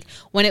things. And like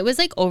when it was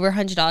like over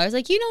 $100,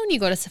 like, when you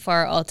go to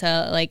Sephora or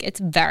Ulta, like it's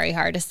very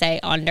hard to stay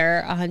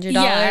under $100.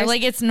 Yeah.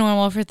 Like it's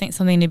normal for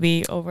something to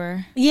be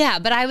over. Yeah,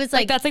 but I was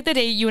Like like that's like the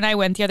day you and I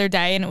went the other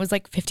day and it was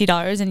like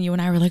 $50 and you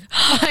and I were like,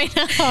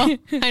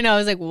 I know. I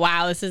was like,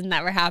 wow, this has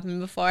never happened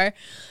before.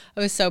 I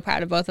was so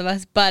proud of both of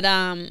us. But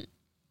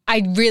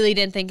I really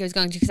didn't think it was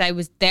going to because I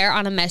was there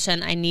on a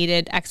mission. I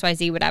needed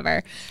XYZ,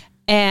 whatever.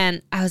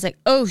 And I was like,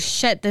 oh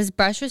shit, this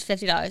brush was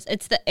 $50.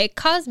 It's the IT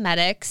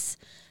Cosmetics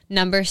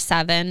number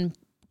 7,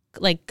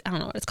 like, I don't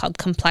know what it's called,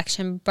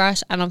 complexion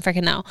brush. I don't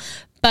freaking know.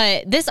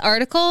 But this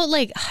article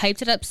like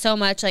hyped it up so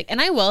much. Like,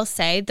 and I will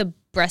say the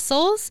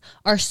bristles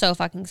are so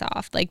fucking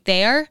soft. Like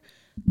they are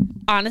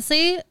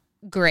honestly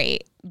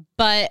great.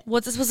 But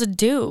what's it supposed to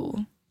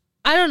do?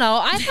 I don't know.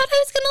 I thought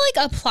I was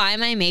gonna like apply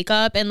my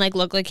makeup and like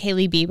look like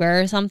Hailey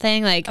Bieber or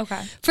something. Like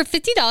Okay. for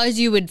 $50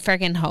 you would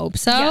freaking hope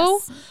so.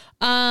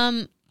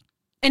 Yes.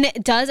 And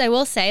it does, I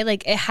will say,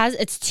 like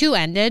it's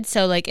 2-ended,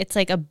 so like it's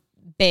like a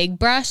big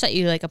brush that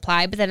you like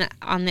apply, but then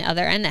on the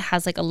other end it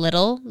has like a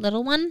little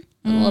one,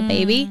 a little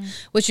baby,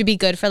 which would be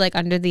good for like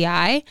under the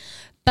eye.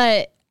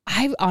 But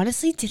I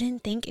honestly didn't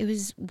think it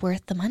was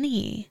worth the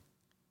money.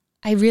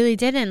 I really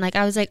didn't. Like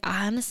I was like,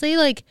 honestly,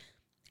 like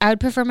I would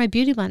prefer my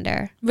beauty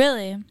blender.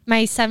 Really?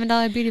 My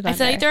 $7 beauty blender. I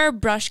feel like there are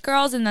brush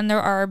girls and then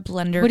there are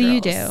blender What do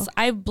you girls. do?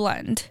 I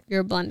blend.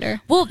 You're a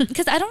blender. Well,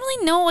 because I don't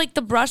really know, like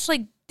the brush,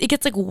 like it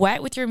gets like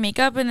wet with your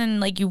makeup and then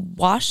like you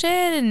wash it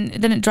and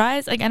then it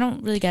dries. Like I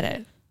don't really get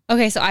it.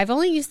 Okay, so I've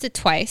only used it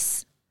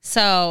twice.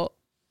 So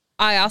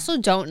I also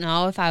don't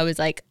know if I was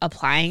like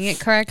applying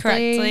it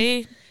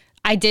correctly.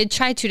 I did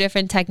try 2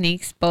 different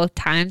techniques both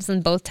times,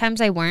 and both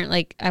times I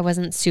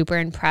wasn't super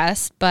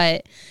impressed.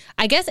 But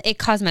I guess IT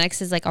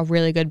Cosmetics is like a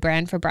really good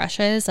brand for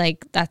brushes.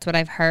 Like that's what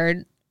I've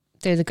heard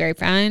through the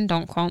grapevine.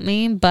 Don't quote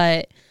me,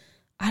 but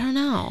I don't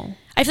know.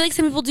 I feel like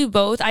some people do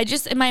both. I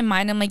just, in my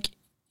mind, I'm like,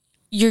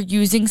 you're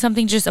using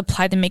something, just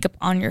apply the makeup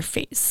on your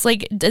face.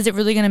 Like, is it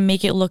really going to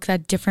make it look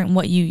that different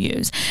what you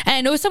use? And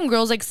I know some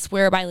girls like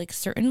swear by like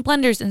certain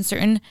blenders and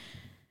certain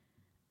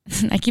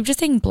I keep just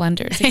saying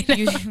blenders.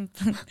 Like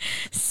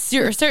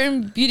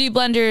certain beauty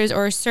blenders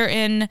or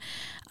certain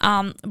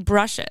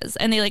brushes,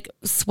 and they like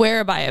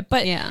swear by it.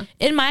 But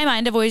in my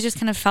mind, I've always just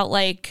kind of felt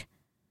like,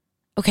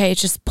 okay,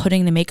 it's just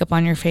putting the makeup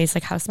on your face.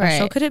 Like, how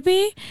special could it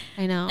be?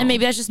 I know. And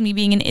maybe that's just me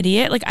being an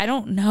idiot. Like, I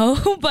don't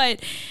know,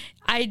 but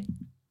I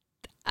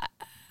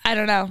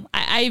don't know.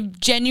 I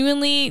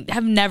genuinely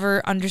have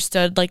never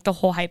understood like the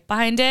whole hype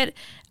behind it,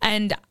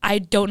 and I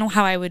don't know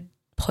how I would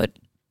put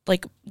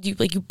like you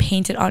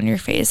paint it on your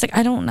face. Like,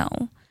 I don't know.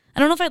 I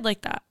don't know if I'd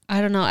like that. I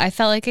don't know. I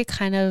felt like it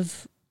kind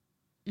of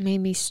made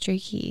me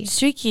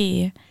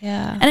streaky.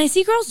 Yeah. And I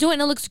see girls do it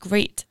and it looks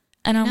great.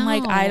 And I'm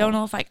like, I don't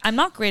know if I'm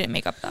not great at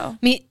makeup though.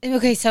 Me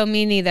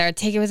neither.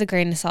 Take it with a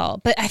grain of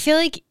salt. But I feel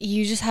like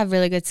you just have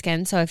really good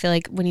skin. So I feel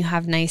like when you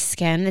have nice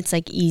skin, it's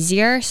like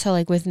easier. So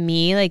like with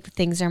me, like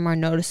things are more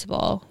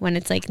noticeable when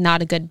it's like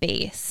not a good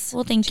base.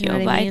 Well, thank you.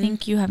 But I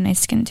think you have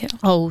nice skin too.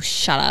 Oh,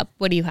 shut up.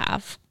 What do you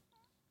have?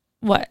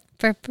 What?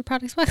 For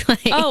products what?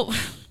 Like, oh.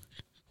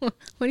 What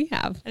do you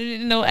have? I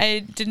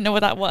didn't know what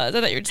that was.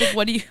 I thought you were just like,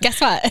 what do you...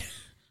 Guess what?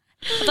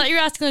 I thought you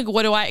were asking like,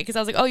 what do I... Because I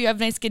was like, oh, you have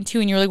nice skin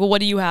too. And you were like, well, what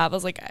do you have? I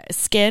was like,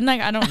 skin?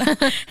 Like, I don't know.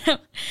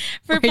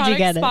 For Where'd you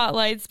get product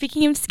spotlight,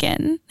 speaking of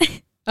skin...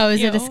 Oh,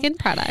 is it a skin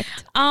product?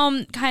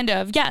 Kind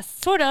of. Yes,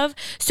 sort of.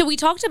 So we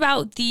talked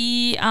about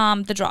the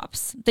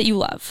drops that you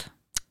love.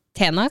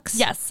 Tan-Luxe?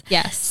 Yes.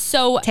 Yes.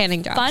 So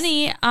tanning drops.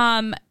 Funny,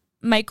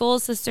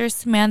 Michael's sister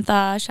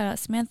Samantha, shout out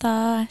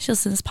Samantha. She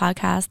listens to this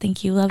podcast.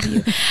 Thank you. Love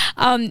you.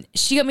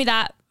 She got me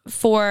that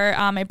for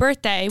my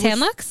birthday.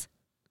 Tan-Luxe?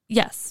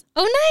 Yes.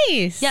 Oh,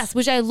 nice. Yes,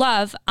 which I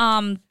love.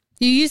 You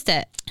used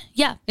it.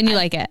 Yeah. And you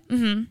like it.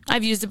 Mm-hmm.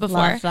 I've used it before.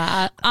 Love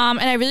that. And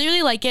I really,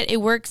 really like it. It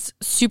works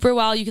super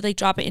well. You could like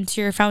drop it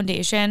into your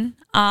foundation.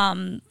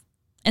 And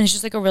it's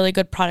just like a really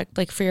good product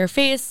like for your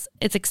face.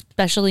 It's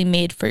especially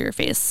made for your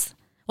face.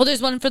 Well,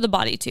 there's one for the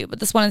body too, but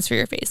this one is for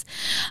your face.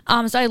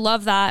 So I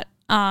love that.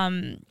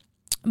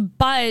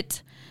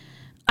 But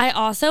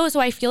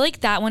I feel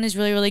like that one is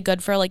really, really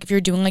good for like if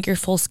you're doing like your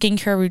full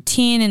skincare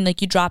routine and like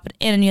you drop it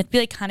in and you have to be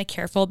like kind of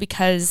careful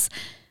because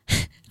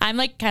I'm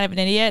like kind of an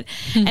idiot.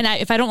 And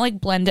if I don't like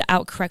blend it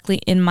out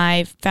correctly in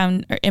my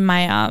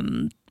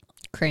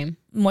cream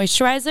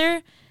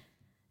moisturizer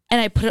and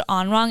I put it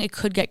on wrong, it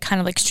could get kind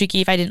of like streaky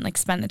if I didn't like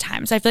spend the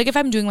time. So I feel like if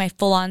I'm doing my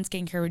full on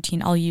skincare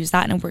routine, I'll use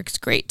that and it works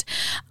great.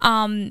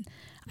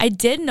 I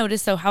did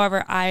notice though,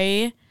 however,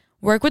 I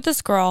work with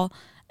this girl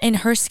and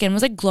her skin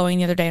was like glowing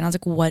the other day and I was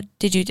like, what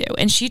did you do?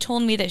 And she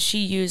told me that she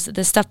used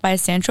this stuff by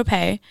Saint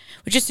Tropez,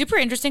 which is super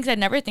interesting because I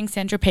never think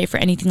Saint Tropez for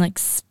anything like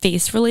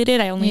face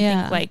related. I only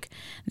think like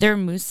their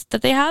mousse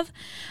that they have.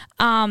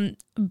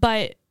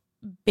 But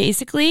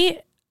basically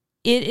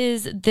it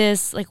is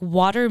this like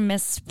water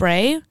mist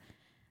spray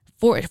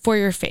for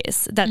your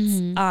face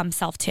that's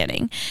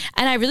self-tanning.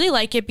 And I really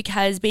like it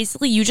because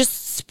basically you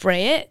just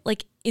spray it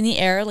like in the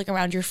air, like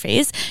around your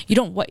face. You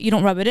don't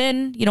rub it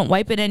in, you don't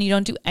wipe it in, you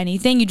don't do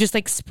anything. You just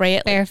like spray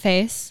it. Bare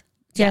face.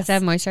 Do you have to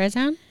have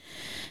moisturizer on?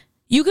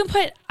 You can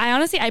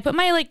I put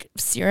my like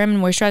serum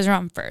and moisturizer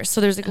on first.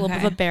 So there's like a little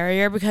bit of a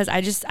barrier because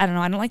I don't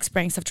know. I don't like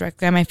spraying stuff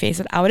directly on my face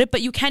without it,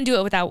 but you can do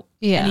it without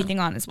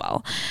anything on as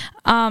well.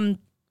 And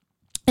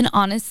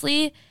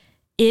honestly,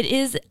 it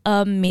is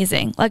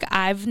amazing. Like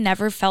I've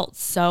never felt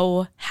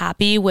so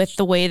happy with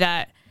the way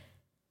that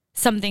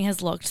something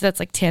has looked that's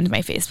like tanned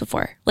my face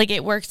before. Like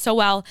it works so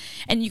well.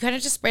 And you kind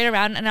of just spray it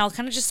around and I'll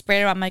kind of just spray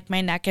it around like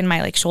my neck and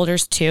my like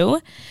shoulders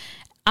too.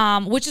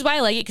 Which is why I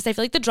like it because I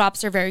feel like the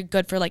drops are very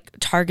good for like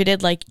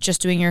targeted, like just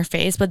doing your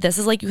face. But this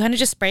is like you kind of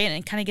just spray it and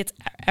it kind of gets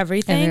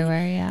everything.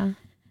 Everywhere, yeah.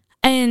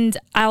 And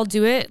I'll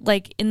do it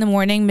like in the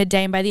morning,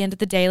 midday, and by the end of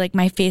the day, like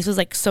my face was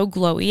like so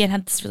glowy and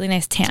had this really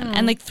nice tan.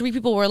 And like 3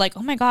 people were like,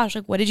 oh my gosh,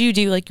 like what did you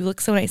do? Like you look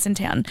so nice and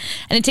tan.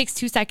 And it takes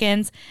 2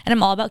 seconds and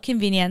I'm all about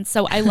convenience.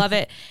 So I love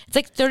it. It's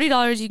like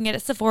 $30 you can get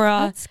at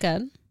Sephora. That's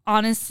good.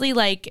 Honestly,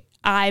 like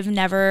I've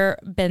never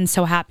been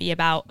so happy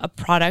about a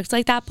product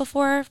like that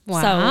before.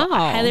 Wow. So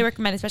I highly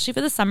recommend, especially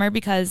for the summer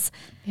because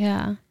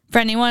for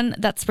anyone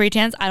that spray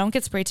tans, I don't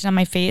get spray tan on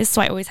my face. So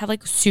I always have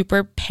like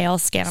super pale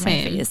skin on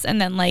my face.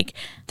 And then like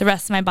the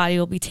rest of my body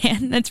will be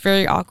tan. It's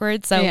very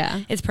awkward. So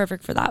it's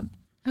perfect for that.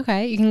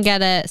 Okay. You can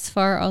get it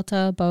Sephora,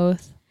 Ulta,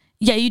 both.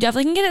 Yeah, you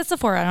definitely can get it at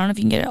Sephora. I don't know if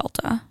you can get it at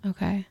Ulta.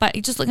 Okay. But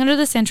just look under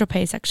the Saint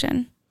Tropez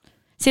section.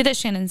 Say that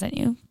Shannon sent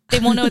you. They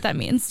won't know what that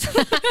means.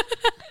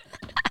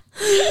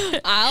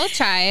 I'll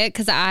try it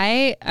because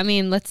I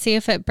mean, let's see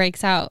if it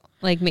breaks out,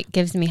 like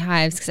gives me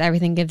hives because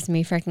everything gives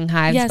me freaking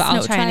hives. Yes, but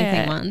I'll try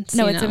anything once.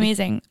 No, it's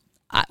amazing.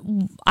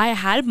 I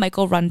had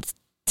Michael run.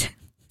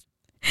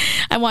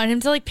 I wanted him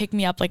to like pick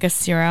me up like a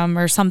serum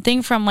or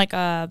something from like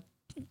a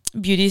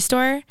beauty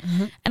store,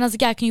 and I was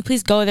like, yeah, can you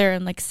please go there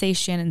and like say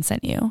Shannon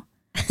sent you?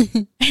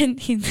 And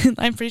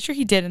I'm pretty sure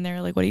he did, and they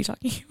were like, what are you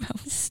talking about?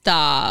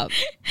 Stop.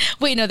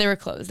 Wait, no, they were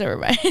closed. They were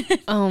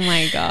right. Oh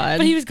my god.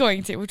 But he was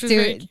going to, which was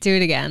do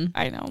it again.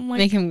 I know. I'm like,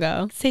 make him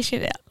go. Say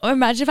Shannon. Or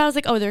imagine if I was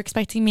like, oh, they're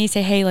expecting me to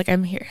say, hey, like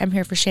I'm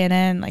here for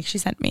Shannon, like she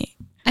sent me.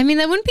 I mean,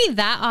 that wouldn't be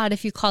that odd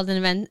if you called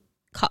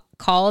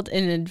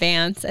in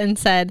advance and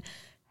said,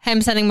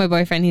 I'm sending my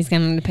boyfriend. He's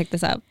going to pick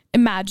this up.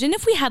 Imagine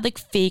if we had like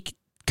fake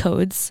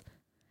codes.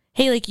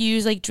 Hey, like you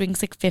use like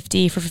drinks like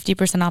 50 for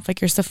 50% off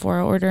like your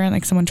Sephora order, and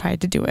like someone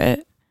tried to do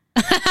it.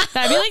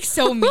 That'd be like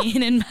so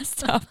mean and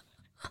messed up.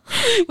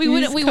 We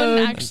wouldn't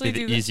actually That'd be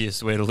do the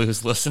easiest way to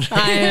lose listeners.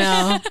 I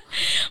know.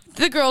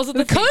 The girls with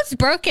The the fake, code's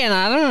broken.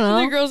 I don't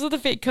know. the girls with the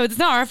fake codes. It's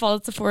not our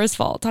fault. It's Sephora's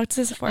fault. Talk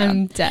to Sephora.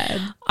 I'm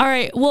dead. All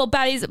right. Well,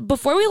 baddies,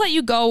 before we let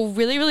you go,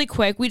 really, really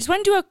quick, we just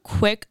want to do a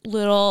quick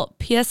little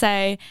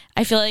PSA.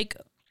 I feel like,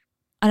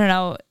 I don't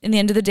know, in the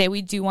end of the day,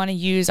 we do want to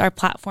use our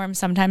platform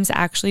sometimes to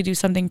actually do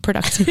something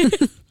productive.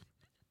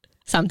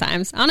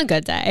 Sometimes on a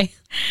good day.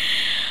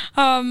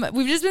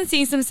 We've just been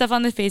seeing some stuff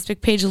on the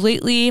Facebook page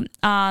lately.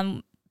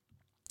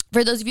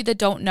 For those of you that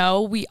don't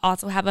know, we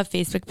also have a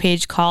Facebook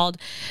page called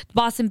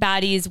Boston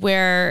Baddies,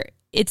 where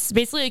it's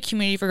basically a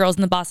community for girls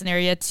in the Boston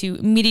area to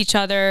meet each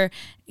other,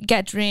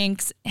 get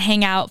drinks,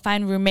 hang out,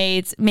 find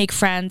roommates, make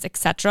friends,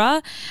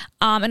 etc.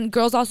 And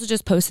girls also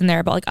just post in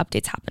there about like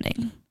updates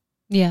happening.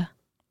 Yeah.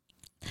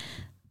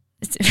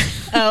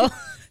 Oh,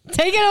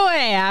 take it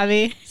away,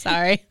 Abby.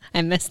 Sorry,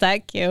 I missed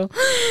that cue.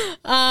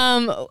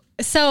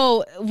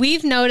 So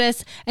we've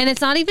noticed, and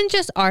it's not even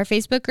just our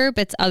Facebook group,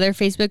 it's other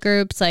Facebook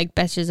groups like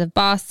Besties of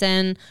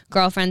Boston,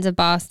 Girlfriends of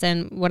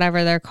Boston,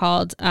 whatever they're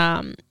called.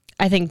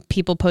 I think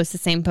people post the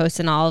same posts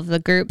in all of the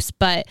groups,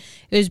 but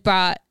it was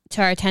brought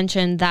to our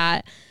attention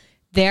that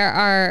there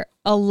are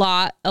a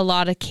lot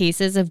of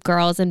cases of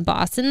girls in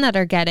Boston that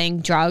are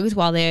getting drugged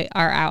while they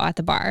are out at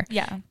the bar.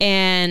 Yeah.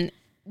 And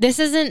this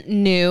isn't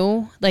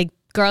new. Like,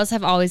 girls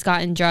have always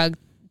gotten drugged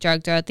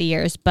throughout the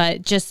years,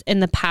 but just in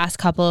the past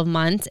couple of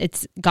months,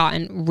 it's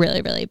gotten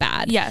really, really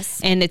bad.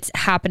 Yes. And it's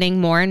happening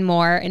more and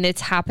more, and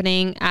it's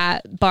happening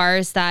at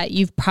bars that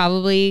you've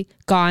probably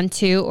gone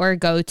to or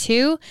go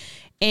to.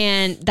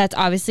 And that's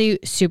obviously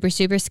super,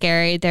 super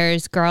scary.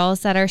 There's girls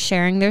that are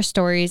sharing their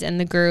stories in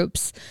the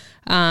groups,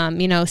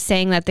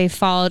 saying that they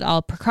followed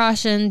all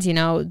precautions.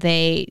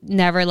 They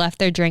never left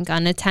their drink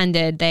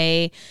unattended.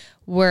 They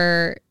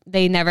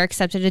never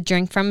accepted a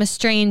drink from a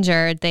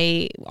stranger.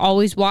 They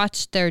always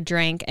watched their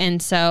drink. And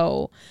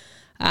so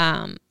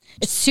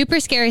it's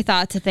super scary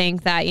thought to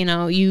think that,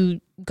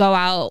 you go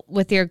out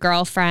with your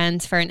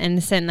girlfriends for an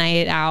innocent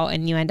night out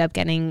and you end up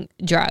getting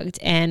drugged.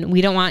 And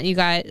we don't want you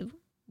guys...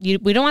 we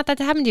don't want that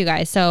to happen to you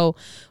guys. So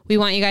we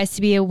want you guys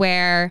to be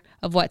aware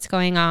of what's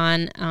going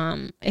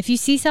on. If you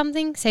see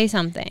something, say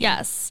something.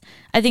 Yes.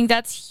 I think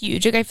that's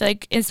huge. Like, I feel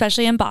like,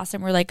 especially in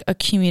Boston, we're like a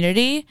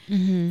community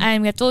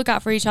and we have to look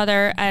out for each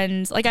other.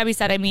 And like Abby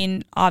said, I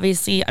mean,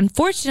 obviously,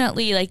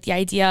 unfortunately, like the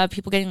idea of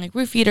people getting like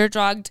roofied or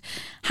drugged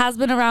has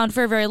been around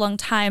for a very long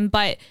time,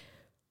 but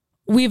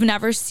we've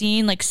never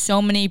seen like so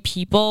many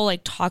people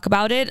like talk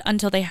about it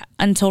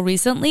until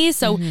recently.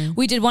 So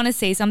we did want to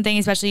say something,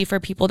 especially for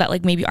people that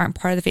like maybe aren't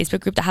part of the Facebook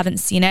group that haven't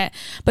seen it,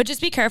 but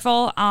just be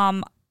careful.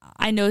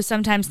 I know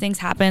sometimes things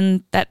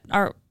happen that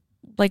are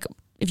like,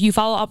 if you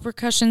follow up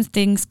precautions,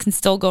 things can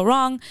still go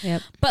wrong,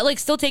 but like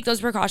still take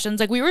those precautions.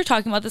 Like we were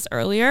talking about this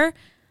earlier.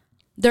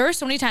 There are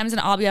so many times, and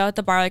I'll be out at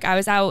the bar. Like I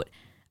was out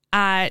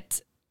at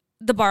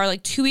the bar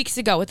like 2 weeks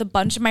ago with a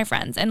bunch of my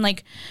friends, and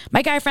like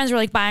my guy friends were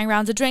like buying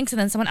rounds of drinks, and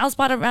then someone else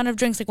bought a round of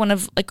drinks, like one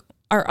of like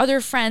our other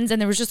friends, and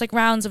there was just like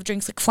rounds of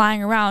drinks like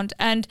flying around.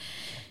 And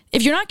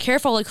if you're not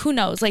careful, like who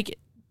knows, like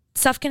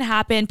stuff can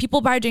happen.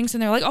 People buy drinks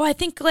and they're like, oh, I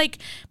think like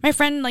my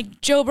friend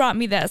like Joe brought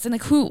me this, and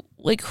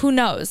like who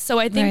knows. So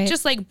I think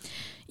just like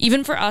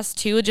even for us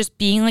too, just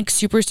being like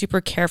super,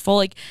 super careful,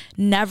 like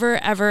never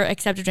ever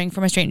accept a drink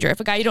from a stranger. If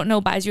a guy you don't know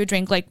buys you a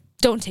drink, like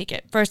don't take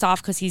it, first off,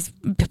 because he's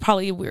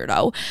probably a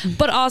weirdo,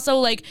 but also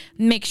like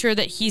make sure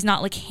that he's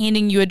not like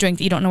handing you a drink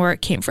that you don't know where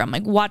it came from.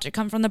 Like watch it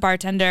come from the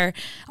bartender.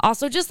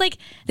 Also just like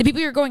the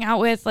people you're going out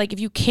with, like if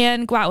you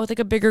can go out with like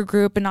a bigger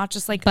group and not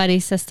just like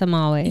buddy system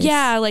always.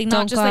 Yeah, like not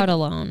don't just go like out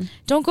alone.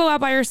 Don't go out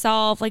by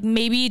yourself. Like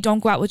maybe don't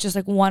go out with just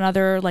like one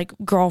other like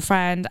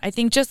girlfriend. I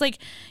think just like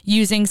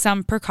using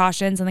some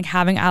precautions and like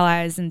having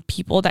allies and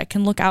people that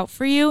can look out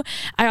for you.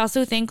 I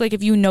also think like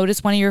if you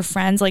notice one of your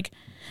friends like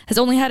has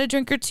only had a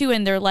drink or two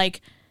and they're like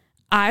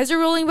eyes are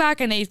rolling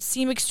back and they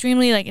seem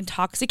extremely like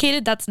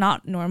intoxicated, that's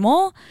not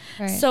normal.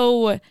 Right.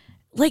 So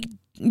like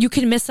you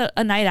can miss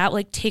a night out,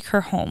 like take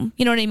her home.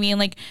 You know what I mean?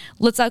 Like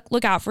let's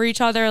look out for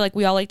each other. Like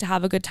we all like to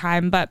have a good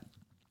time, but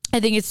I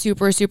think it's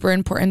super, super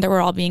important that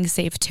we're all being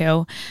safe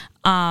too.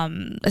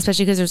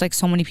 Especially because there's like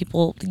so many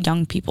people,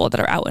 young people that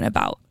are out and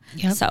about.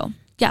 Yep. So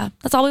yeah,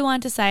 that's all we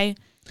wanted to say.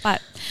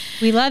 But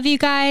we love you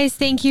guys.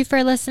 Thank you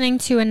for listening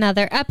to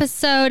another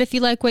episode. If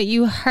you like what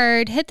you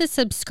heard, hit the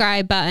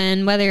subscribe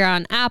button, whether you're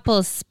on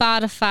Apple,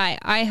 Spotify,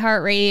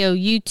 iHeartRadio,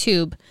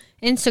 YouTube,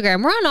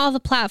 Instagram. We're on all the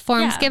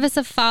platforms. Yeah. Give us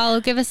a follow.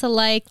 Give us a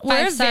like.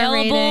 We're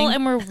available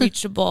and we're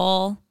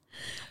reachable.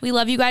 We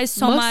love you guys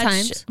so much.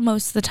 Times.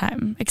 Most of the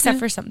time, except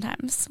for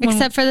sometimes.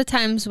 Except for the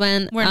times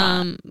when we're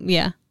not.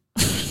 Yeah.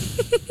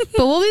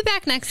 But we'll be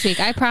back next week.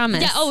 I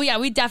promise. Yeah. Oh yeah.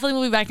 We definitely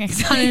will be back next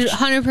week.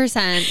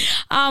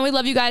 100%. We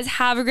love you guys.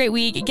 Have a great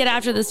week. Get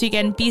after this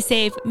weekend. Be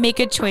safe. Make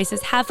good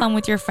choices. Have fun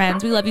with your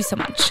friends. We love you so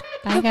much.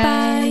 Bye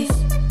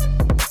guys.